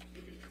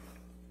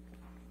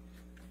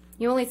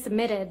 You only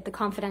submitted the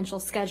confidential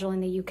schedule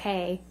in the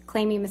UK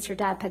claiming Mr.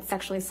 Depp had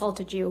sexually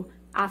assaulted you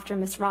after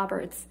Miss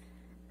Roberts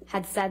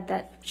had said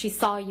that she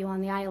saw you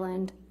on the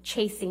island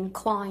chasing,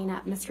 clawing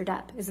at Mr.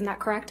 Depp. Isn't that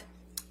correct?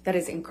 That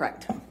is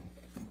incorrect.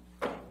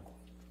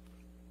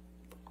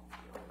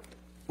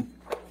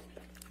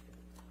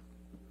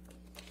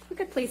 We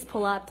could please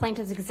pull up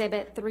Plaintiff's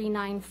Exhibit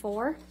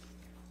 394.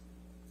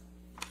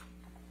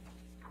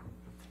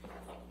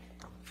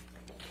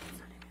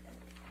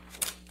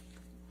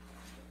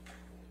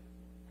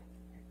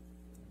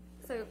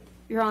 So,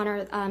 Your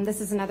Honor,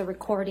 this is another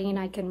recording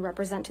I can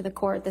represent to the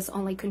court. This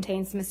only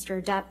contains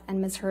Mr. Depp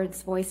and Ms.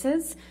 Heard's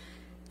voices.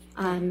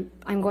 I'm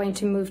going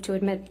to move to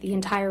admit the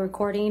entire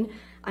recording.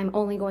 I'm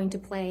only going to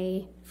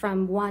play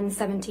from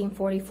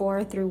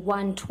 1:1744 through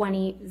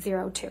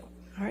 1:20:02.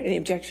 All right, any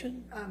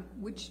objection?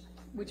 Which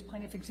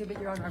plaintiff exhibit,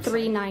 Your Honor?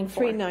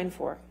 394.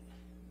 394.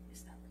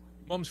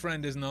 Mom's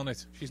friend isn't on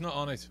it. She's not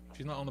on it.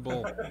 She's not on the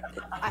ball.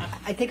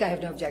 I think I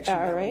have no objection.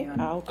 All right,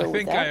 I'll go I with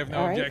think that. I have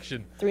no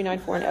objection.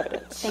 394 in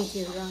evidence. Thank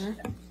you, Your Honor.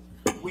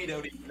 We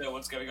don't even know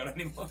what's going on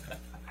anymore.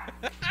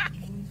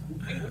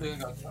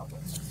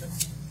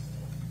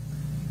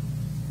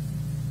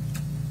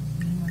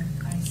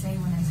 say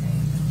when I say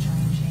I'm going to try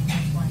and change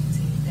X, Y, and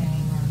Z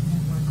thing or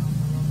work on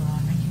blah, blah,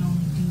 blah. I can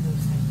only do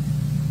those things.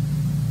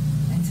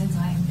 And since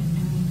I have been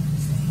doing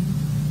the same,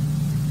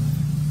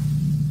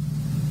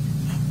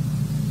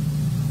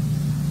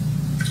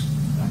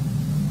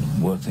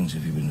 what things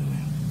have you been doing?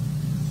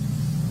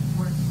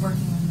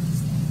 Working on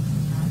these things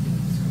and not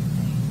doing certain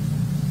things,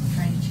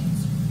 trying to change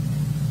certain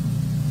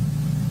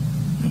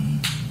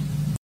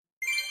things.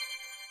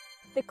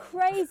 The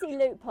crazy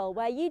loophole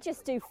where you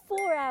just do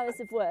 4 hours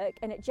of work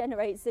and it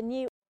generates a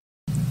new...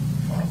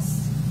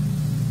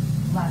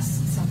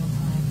 Last several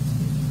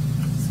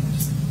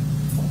times.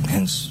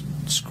 Hence,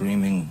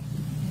 screaming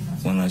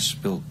when I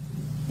spilt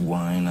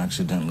wine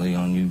accidentally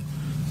on you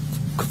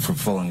for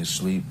falling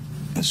asleep,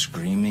 and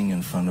screaming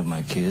in front of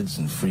my kids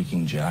and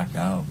freaking Jack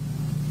out.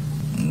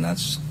 And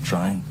that's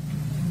trying.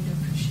 I would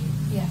appreciate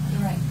it. Yeah,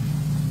 you're right.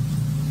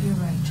 You're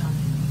right, Johnny.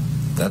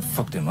 That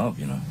fucked him up,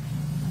 you know.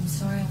 I'm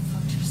sorry I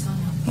fucked your son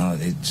up. No,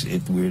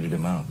 it weirded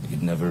him out.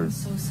 He'd never... I'm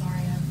so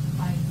sorry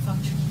I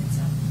fucked your kids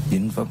up. He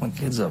didn't fuck my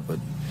kids up, but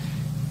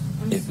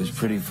it was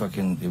pretty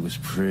fucking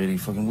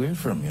weird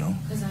for him, you know?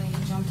 Because I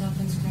jumped up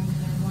and screamed at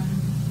everyone.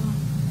 Oh,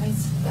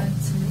 that's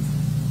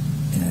amazing.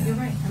 Yeah. You're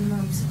right.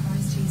 I'm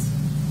surprised he's...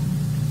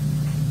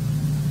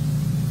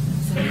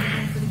 So you're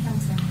going for the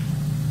counselor.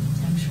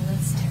 I'm sure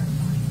that's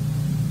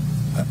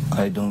terrifying.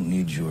 I don't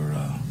need your,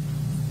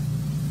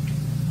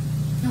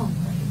 No,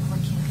 poor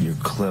kid. your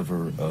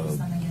clever,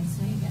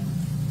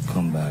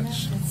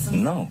 comebacks.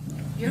 No.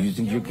 You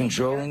think you're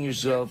controlling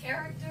yourself?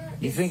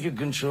 You think you're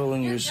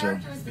controlling yourself?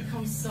 Your characters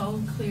become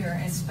so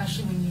clear,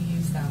 especially when you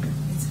use them.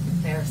 It's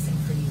embarrassing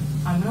for you.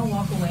 I'm going to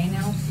walk away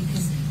now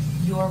because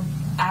you're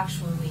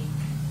actually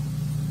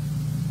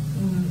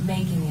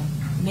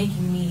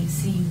making me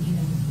see you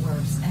even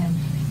worse. And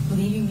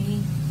believing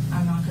me,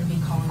 I'm not going to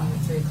be calling you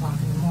at 3 o'clock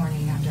in the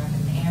morning after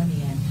having an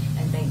Ambien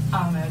and think,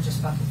 oh, I'm going to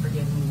just fucking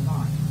forgive and move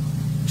on.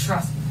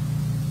 Trust me.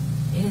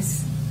 It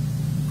is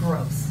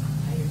gross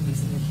how you're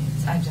using your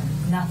kids. I've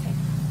done nothing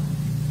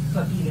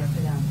but be there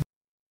for them.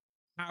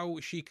 How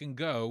she can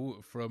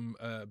go from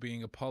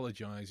being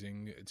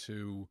apologizing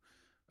to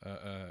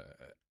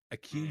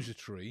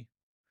accusatory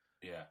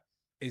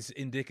is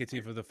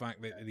indicative of the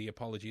fact that the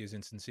apology is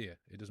insincere.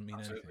 It doesn't mean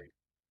anything.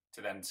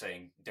 To then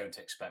saying, don't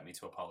expect me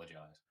to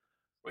apologize.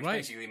 Which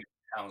basically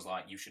sounds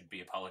like you should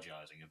be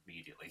apologizing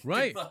immediately.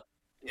 Right.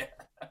 Yeah.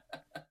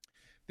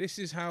 This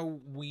is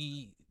how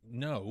we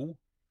know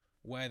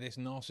where this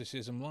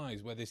narcissism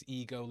lies, where this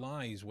ego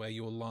lies, where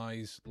your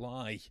lies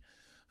lie.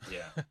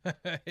 Yeah.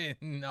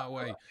 In that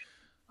way.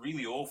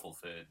 Really awful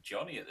for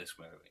Johnny at this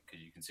moment,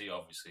 because you can see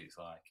obviously it's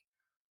like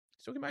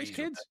he's talking about his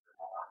kids.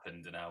 What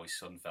happened and how his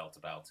son felt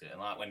about it. And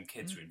like when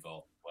kids are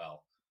involved,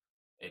 well,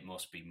 it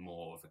must be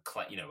more of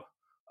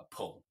a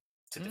pull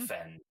to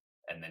defend.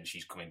 And then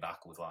she's coming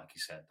back with, like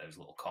you said, those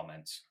little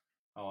comments.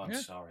 Oh, I'm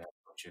sorry, I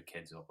put your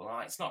kids up.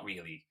 Well, it's not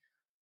really,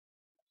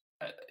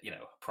 a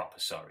proper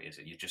sorry, is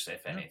it? You just,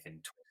 if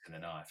anything, twisting a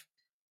knife.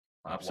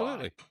 Like,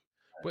 absolutely.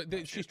 Why?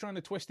 But she's trying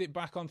to twist it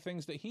back on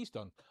things that he's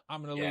done.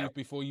 I'm going to leave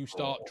before you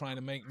start trying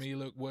to make me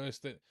look worse.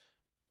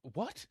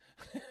 What?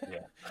 Yeah.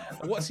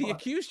 What's he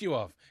accused you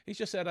of? He's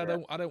just said, I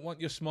don't want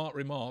your smart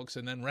remarks,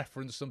 and then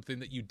reference something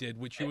that you did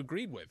which you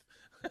agreed with.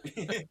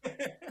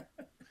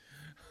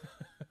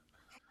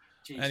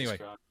 Anyway,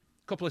 a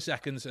couple of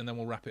seconds and then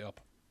we'll wrap it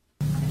up.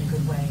 In a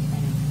good way,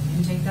 and if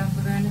you take that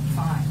for granted,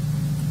 fine.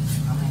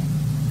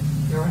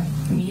 You're right.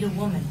 Meet a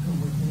woman who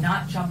would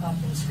not jump up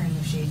and scream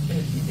if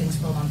things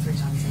spilled on 3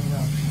 times in a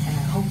row. And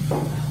I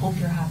hope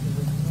you're happy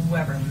with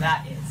whoever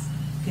that is,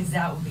 because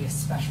that would be a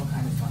special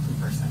kind of fucking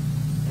person.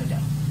 No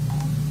doubt.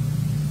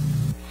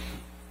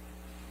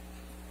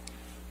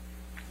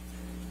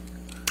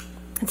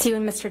 It's you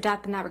and Mr.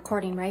 Depp in that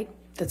recording, right?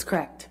 That's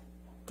correct.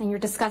 And you're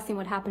discussing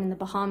what happened in the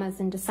Bahamas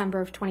in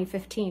December of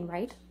 2015,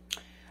 right?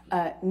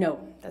 No,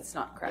 that's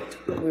not correct.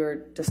 We were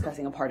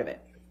discussing a part of it.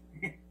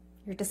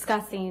 You're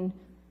discussing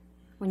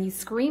when you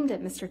screamed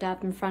at Mr.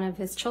 Depp in front of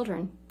his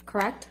children,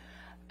 correct?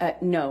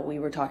 No, we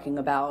were talking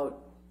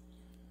about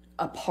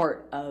a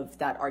part of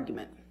that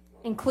argument.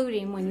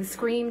 Including when you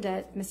screamed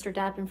at Mr.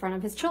 Depp in front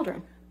of his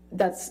children.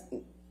 That's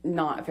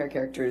not a fair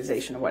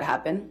characterization of what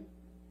happened.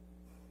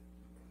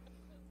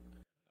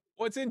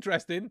 What's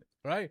interesting,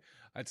 right?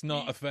 It's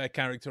not a fair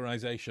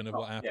characterization of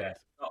what happened. Yeah,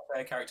 not a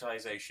fair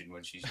characterization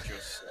when she's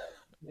just...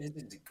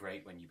 isn't it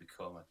great when you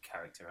become a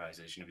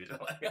characterization of your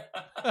life?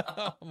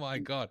 Oh, my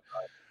God.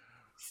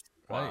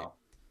 Right. Wow.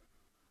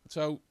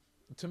 So,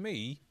 to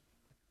me,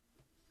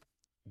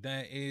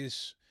 there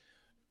is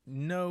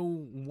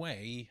no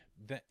way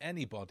that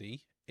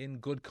anybody in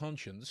good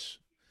conscience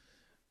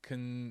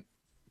can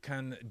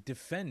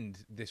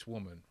defend this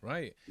woman,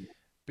 right?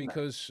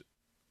 Because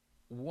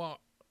what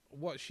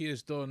she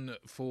has done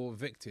for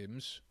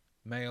victims,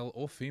 male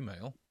or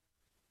female,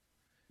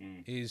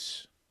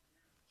 is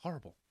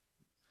horrible.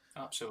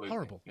 Absolutely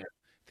horrible. Yeah.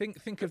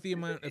 Think of the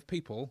amount of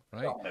people,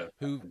 right?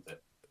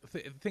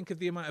 Think of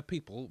the amount of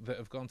people that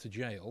have gone to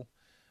jail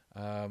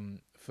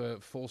for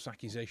false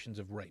accusations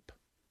of rape.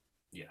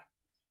 Yeah.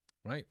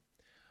 Right.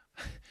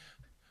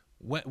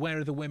 Where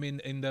are the women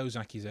in those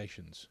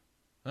accusations?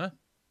 Huh?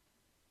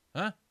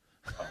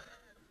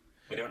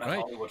 We don't know Right?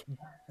 Hollywood.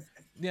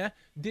 Yeah.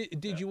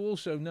 Did you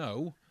also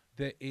know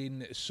that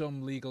in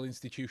some legal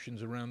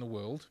institutions around the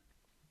world,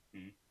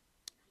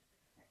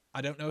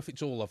 I don't know if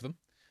it's all of them,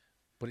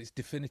 but it's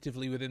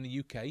definitively within the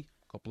UK, a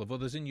couple of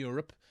others in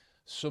Europe,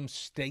 some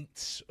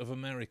states of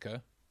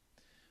America,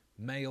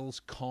 males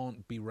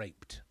can't be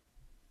raped.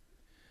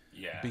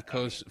 Yeah.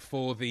 Because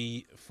for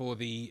the I'm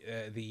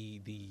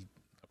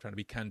trying to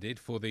be candid,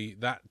 for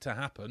that to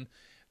happen,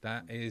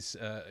 that is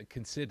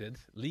considered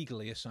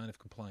legally a sign of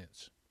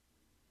compliance.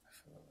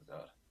 Oh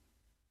God.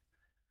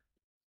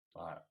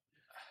 Right.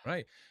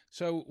 Right.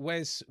 So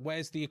where's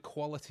the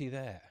equality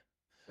there?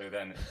 So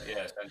then,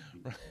 yeah,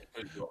 essentially,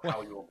 because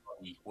how your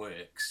body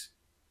works,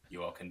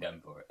 you are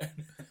condemned for it.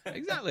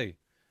 Exactly.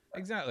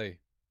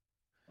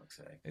 Fuck's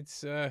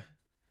It's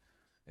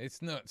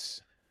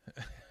nuts.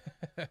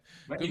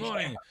 Good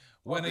morning.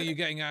 When are you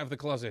getting out of the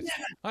closet?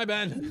 Hi,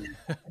 Ben.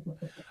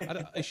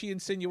 Is she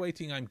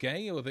insinuating I'm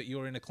gay or that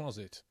you're in a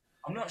closet?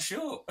 I'm not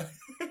sure.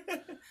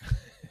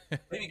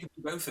 Maybe you could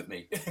be both of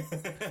me.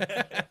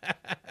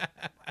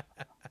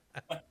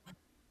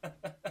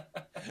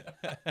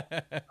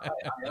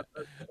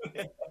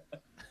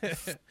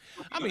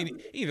 I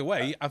mean, either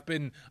way, I've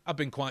been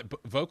quite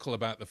vocal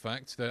about the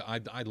fact that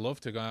I'd love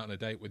to go out on a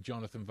date with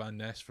Jonathan Van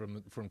Ness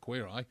from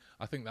Queer Eye.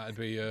 I think that'd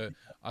be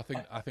I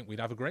think we'd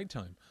have a great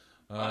time.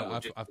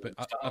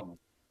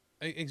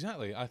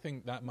 Exactly. I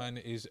think that man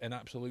is an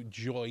absolute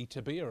joy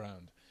to be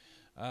around.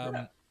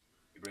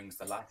 He brings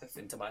the light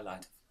into my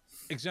life.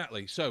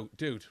 Exactly. So,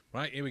 dude,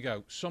 right, here we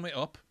go. Sum it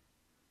up.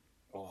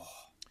 Oh.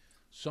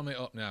 Sum it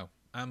up now.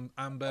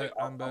 Amber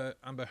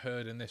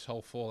Heard and this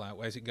whole fallout.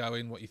 Where's it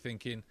going? What are you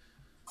thinking?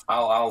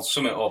 I'll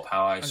sum it up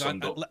how I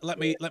summed up. Let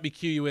me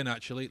cue you in.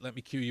 Actually, let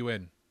me cue you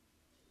in.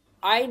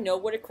 I know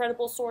what a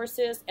credible source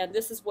is, and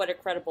this is what a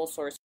credible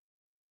source.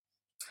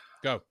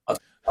 Go.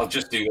 I'll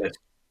just do this.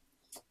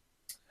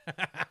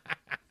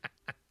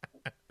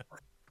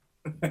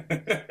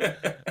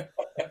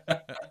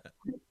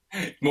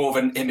 More of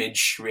an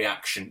image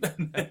reaction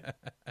than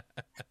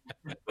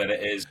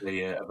it is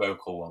a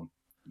vocal one.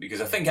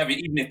 Because I think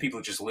even if people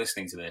are just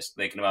listening to this,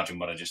 they can imagine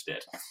what I just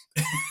did.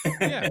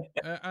 Yeah,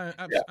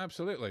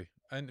 absolutely.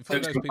 And for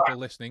those people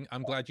listening,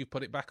 I'm glad you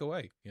put it back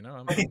away. You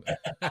know,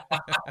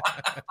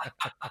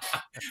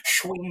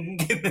 Swing.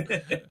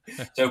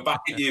 So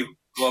back at you.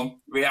 Go on,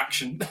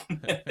 reaction.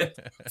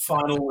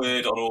 Final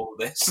word on all of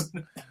this.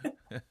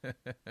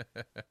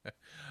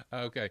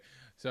 Okay,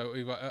 so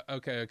we've got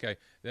okay.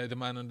 The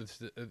man under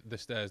the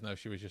stairs. No,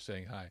 she was just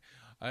saying hi.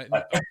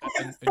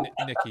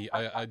 Nikki,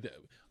 I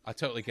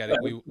totally get it.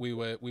 We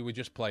were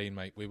just playing,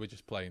 mate. We were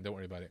just playing. Don't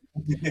worry about it.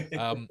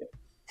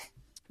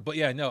 But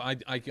yeah, no,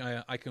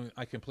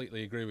 I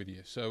completely agree with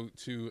you. So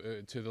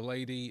to the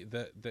lady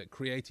that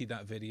created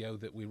that video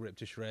that we ripped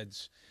to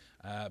shreds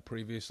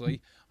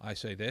previously, I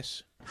say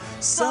this: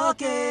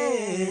 suck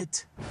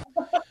it.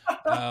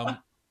 I'm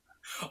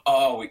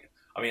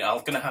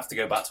going to have to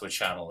go back to a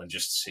channel and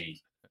just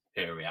see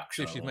her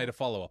reaction. See if she's made a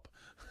follow-up.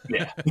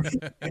 Yeah.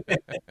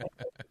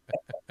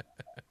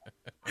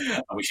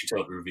 We should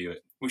totally review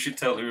it.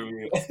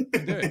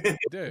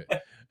 Do it.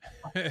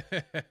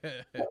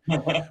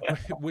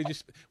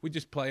 We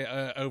just play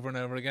it over and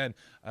over again.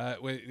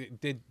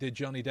 Did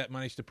Johnny Depp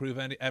manage to prove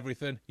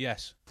everything?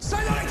 Yes. Say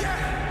that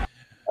again.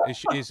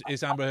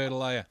 Is Amber Heard a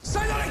liar?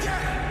 Say that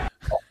again.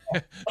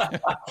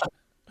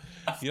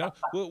 You know,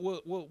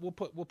 we'll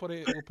put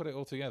it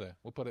all together.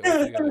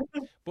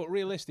 But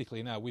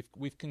realistically, now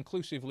we've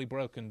conclusively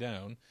broken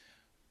down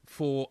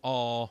for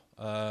our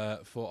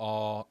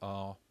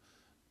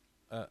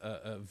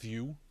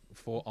view,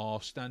 for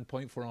our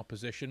standpoint, for our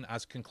position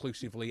as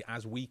conclusively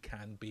as we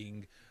can,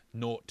 being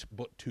naught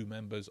but two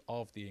members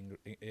of the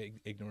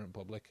ignorant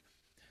public.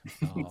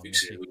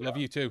 Love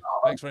you too.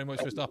 Thanks very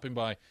much for stopping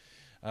by.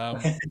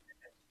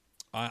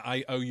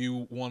 I owe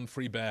you one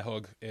free bear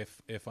hug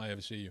if I ever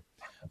see you,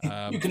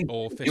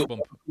 or fist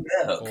bump,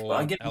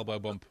 or elbow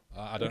bump.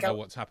 I don't know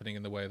what's happening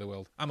in the way of the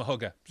world. I'm a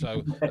hugger,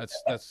 so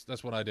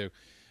that's what I do.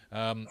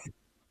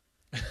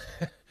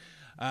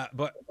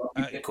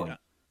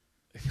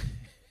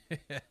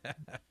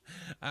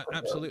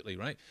 Absolutely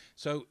right.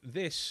 So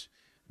this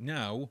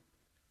now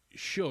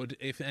should,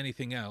 if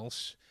anything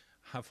else,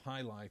 have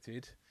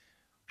highlighted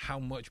how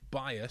much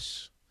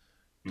bias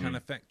can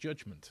affect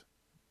judgment.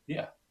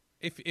 Yeah.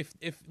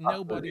 If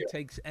nobody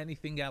takes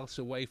anything else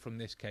away from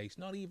this case,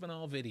 not even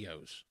our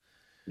videos,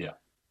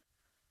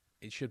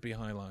 it should be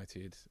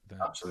highlighted.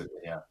 Absolutely,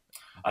 yeah.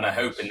 And I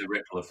hope in the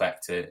ripple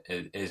effect it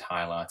is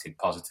highlighted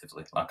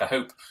positively. Like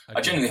I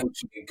genuinely hope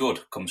something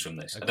good comes from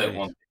this.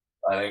 Agreed.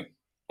 I don't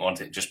want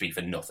it just be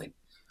for nothing.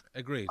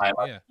 Agreed. I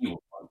want it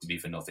to be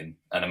for nothing,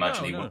 and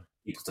imagine you want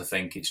people to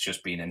think it's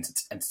just been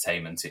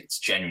entertainment. It's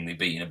genuinely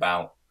been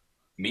about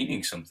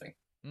meaning something.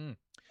 I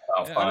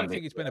don't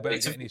think it's been about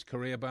getting his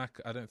career back.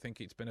 I don't think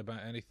it's been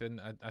about anything.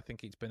 I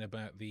think it's been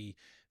about the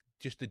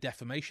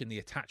defamation, the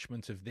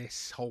attachment of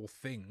this whole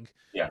thing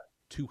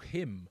to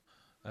him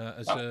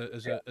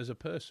as a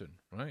person,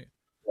 right?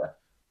 Yeah.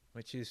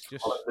 Which is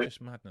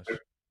just madness.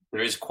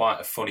 There is quite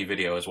a funny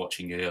video I was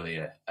watching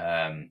earlier.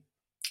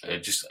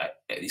 It's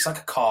like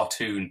a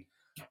cartoon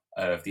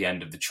of the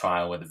end of the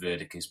trial where the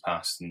verdict is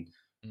passed, and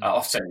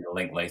I'll send you the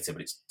link later.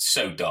 But it's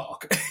so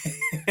dark.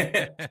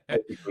 We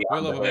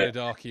love a bit of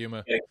dark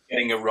humour.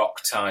 Getting a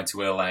rock tied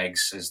to her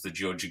legs as the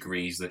judge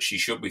agrees that she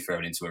should be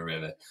thrown into a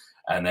river,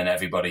 and then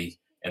everybody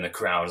in the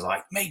crowd is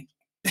like, "Make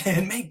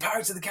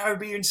Pirates of the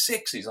Caribbean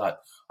 6." He's like,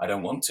 "I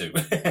don't want to."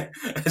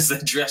 As they're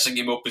dressing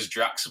him up as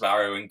Jack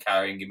Sparrow and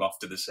carrying him off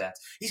to the set.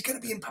 He's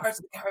going to be in Pirates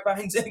of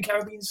the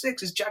Caribbean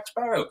 6 as Jack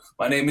Sparrow.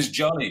 My name is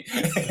Johnny.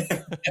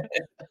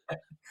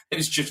 It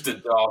was just a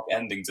dark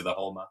ending to the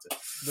whole matter.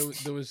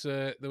 There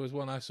was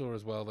one I saw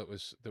as well that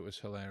was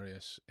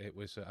hilarious. It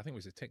was I think it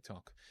was a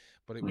TikTok,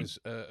 but it was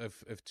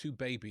of two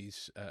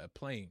babies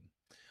playing.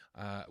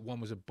 One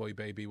was a boy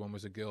baby, one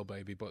was a girl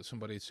baby, but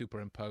somebody had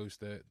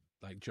superimposed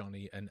like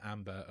Johnny and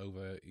Amber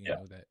over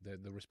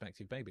the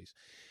respective babies.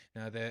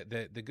 Now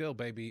the girl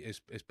baby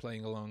is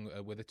playing along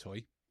with a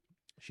toy.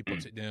 She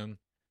puts it down.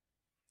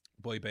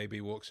 Boy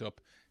baby walks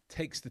up,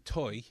 takes the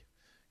toy.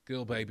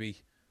 Girl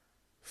baby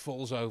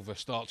falls over,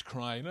 starts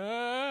crying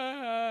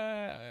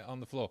on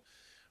the floor.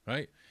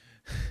 Right.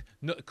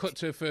 Cut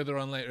to further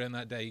on later in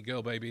that day.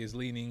 Girl baby is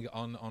leaning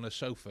on a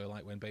sofa,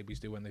 like when babies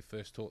do when they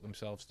first taught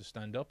themselves to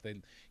stand up.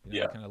 They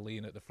kind of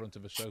lean at the front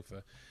of a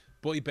sofa.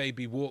 Boy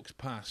baby walks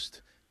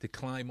past to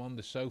climb on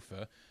the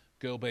sofa.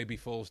 Girl baby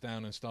falls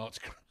down and starts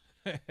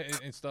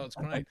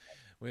crying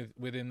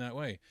within that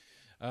way.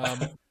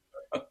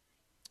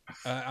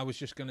 I was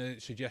just going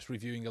to suggest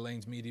reviewing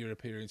Elaine's media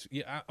appearance.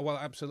 Yeah, well,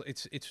 absolutely,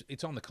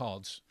 it's on the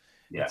cards.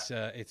 Yeah.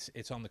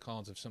 It's on the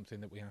cards of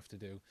something that we have to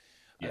do.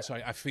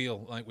 Sorry, I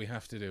feel like we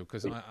have to do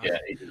because I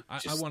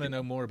want to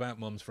know more about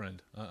Mum's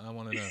Friend. I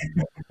want to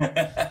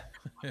know.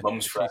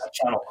 Mum's Friend, a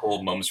channel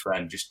called Mum's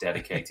Friend, just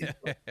dedicated.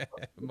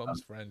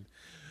 Mum's Friend.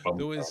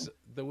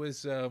 There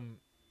was.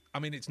 I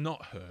mean, it's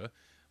not her,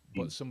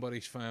 but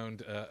somebody's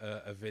found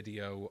a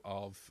video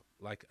of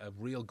like a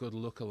real good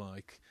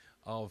lookalike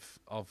of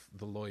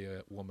the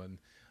lawyer woman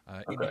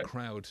in a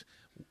crowd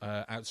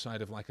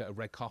outside of like a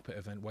red carpet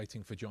event,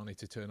 waiting for Johnny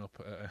to turn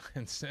up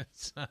and sign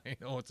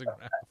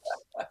autographs.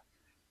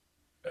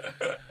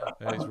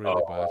 It's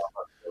really bad.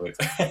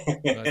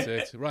 That's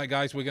it. Right,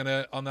 guys,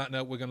 on that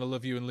note, we're gonna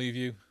love you and leave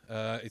you.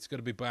 It's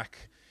gonna be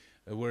back.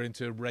 We're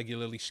into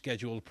regularly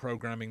scheduled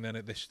programming then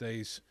at this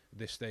stage,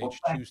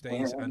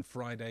 Tuesdays and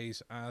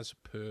Fridays as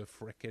per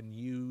frickin'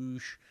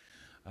 usual.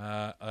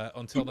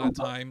 Until that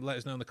time, let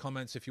us know in the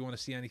comments if you want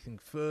to see anything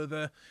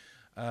further.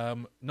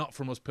 Not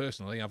from us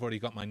personally. I've already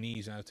got my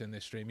knees out in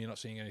this stream. You're not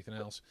seeing anything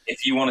else.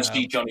 If you want to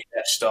see Johnny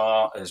Depp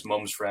star as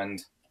Mum's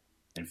Friend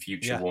in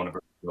future Warner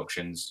Bros.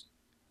 Productions.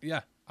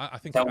 Yeah, I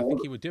think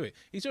he would do it.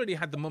 He's already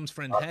had the Mum's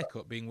Friend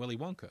haircut being Willy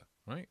Wonka,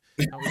 right?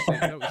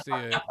 That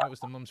was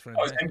the Mum's Friend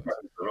haircut.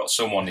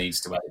 Someone needs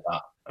to edit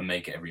that and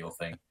make it a real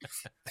thing.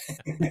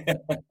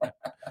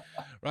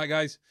 Right,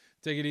 guys,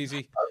 take it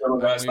easy.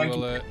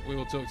 We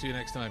will talk to you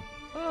next time.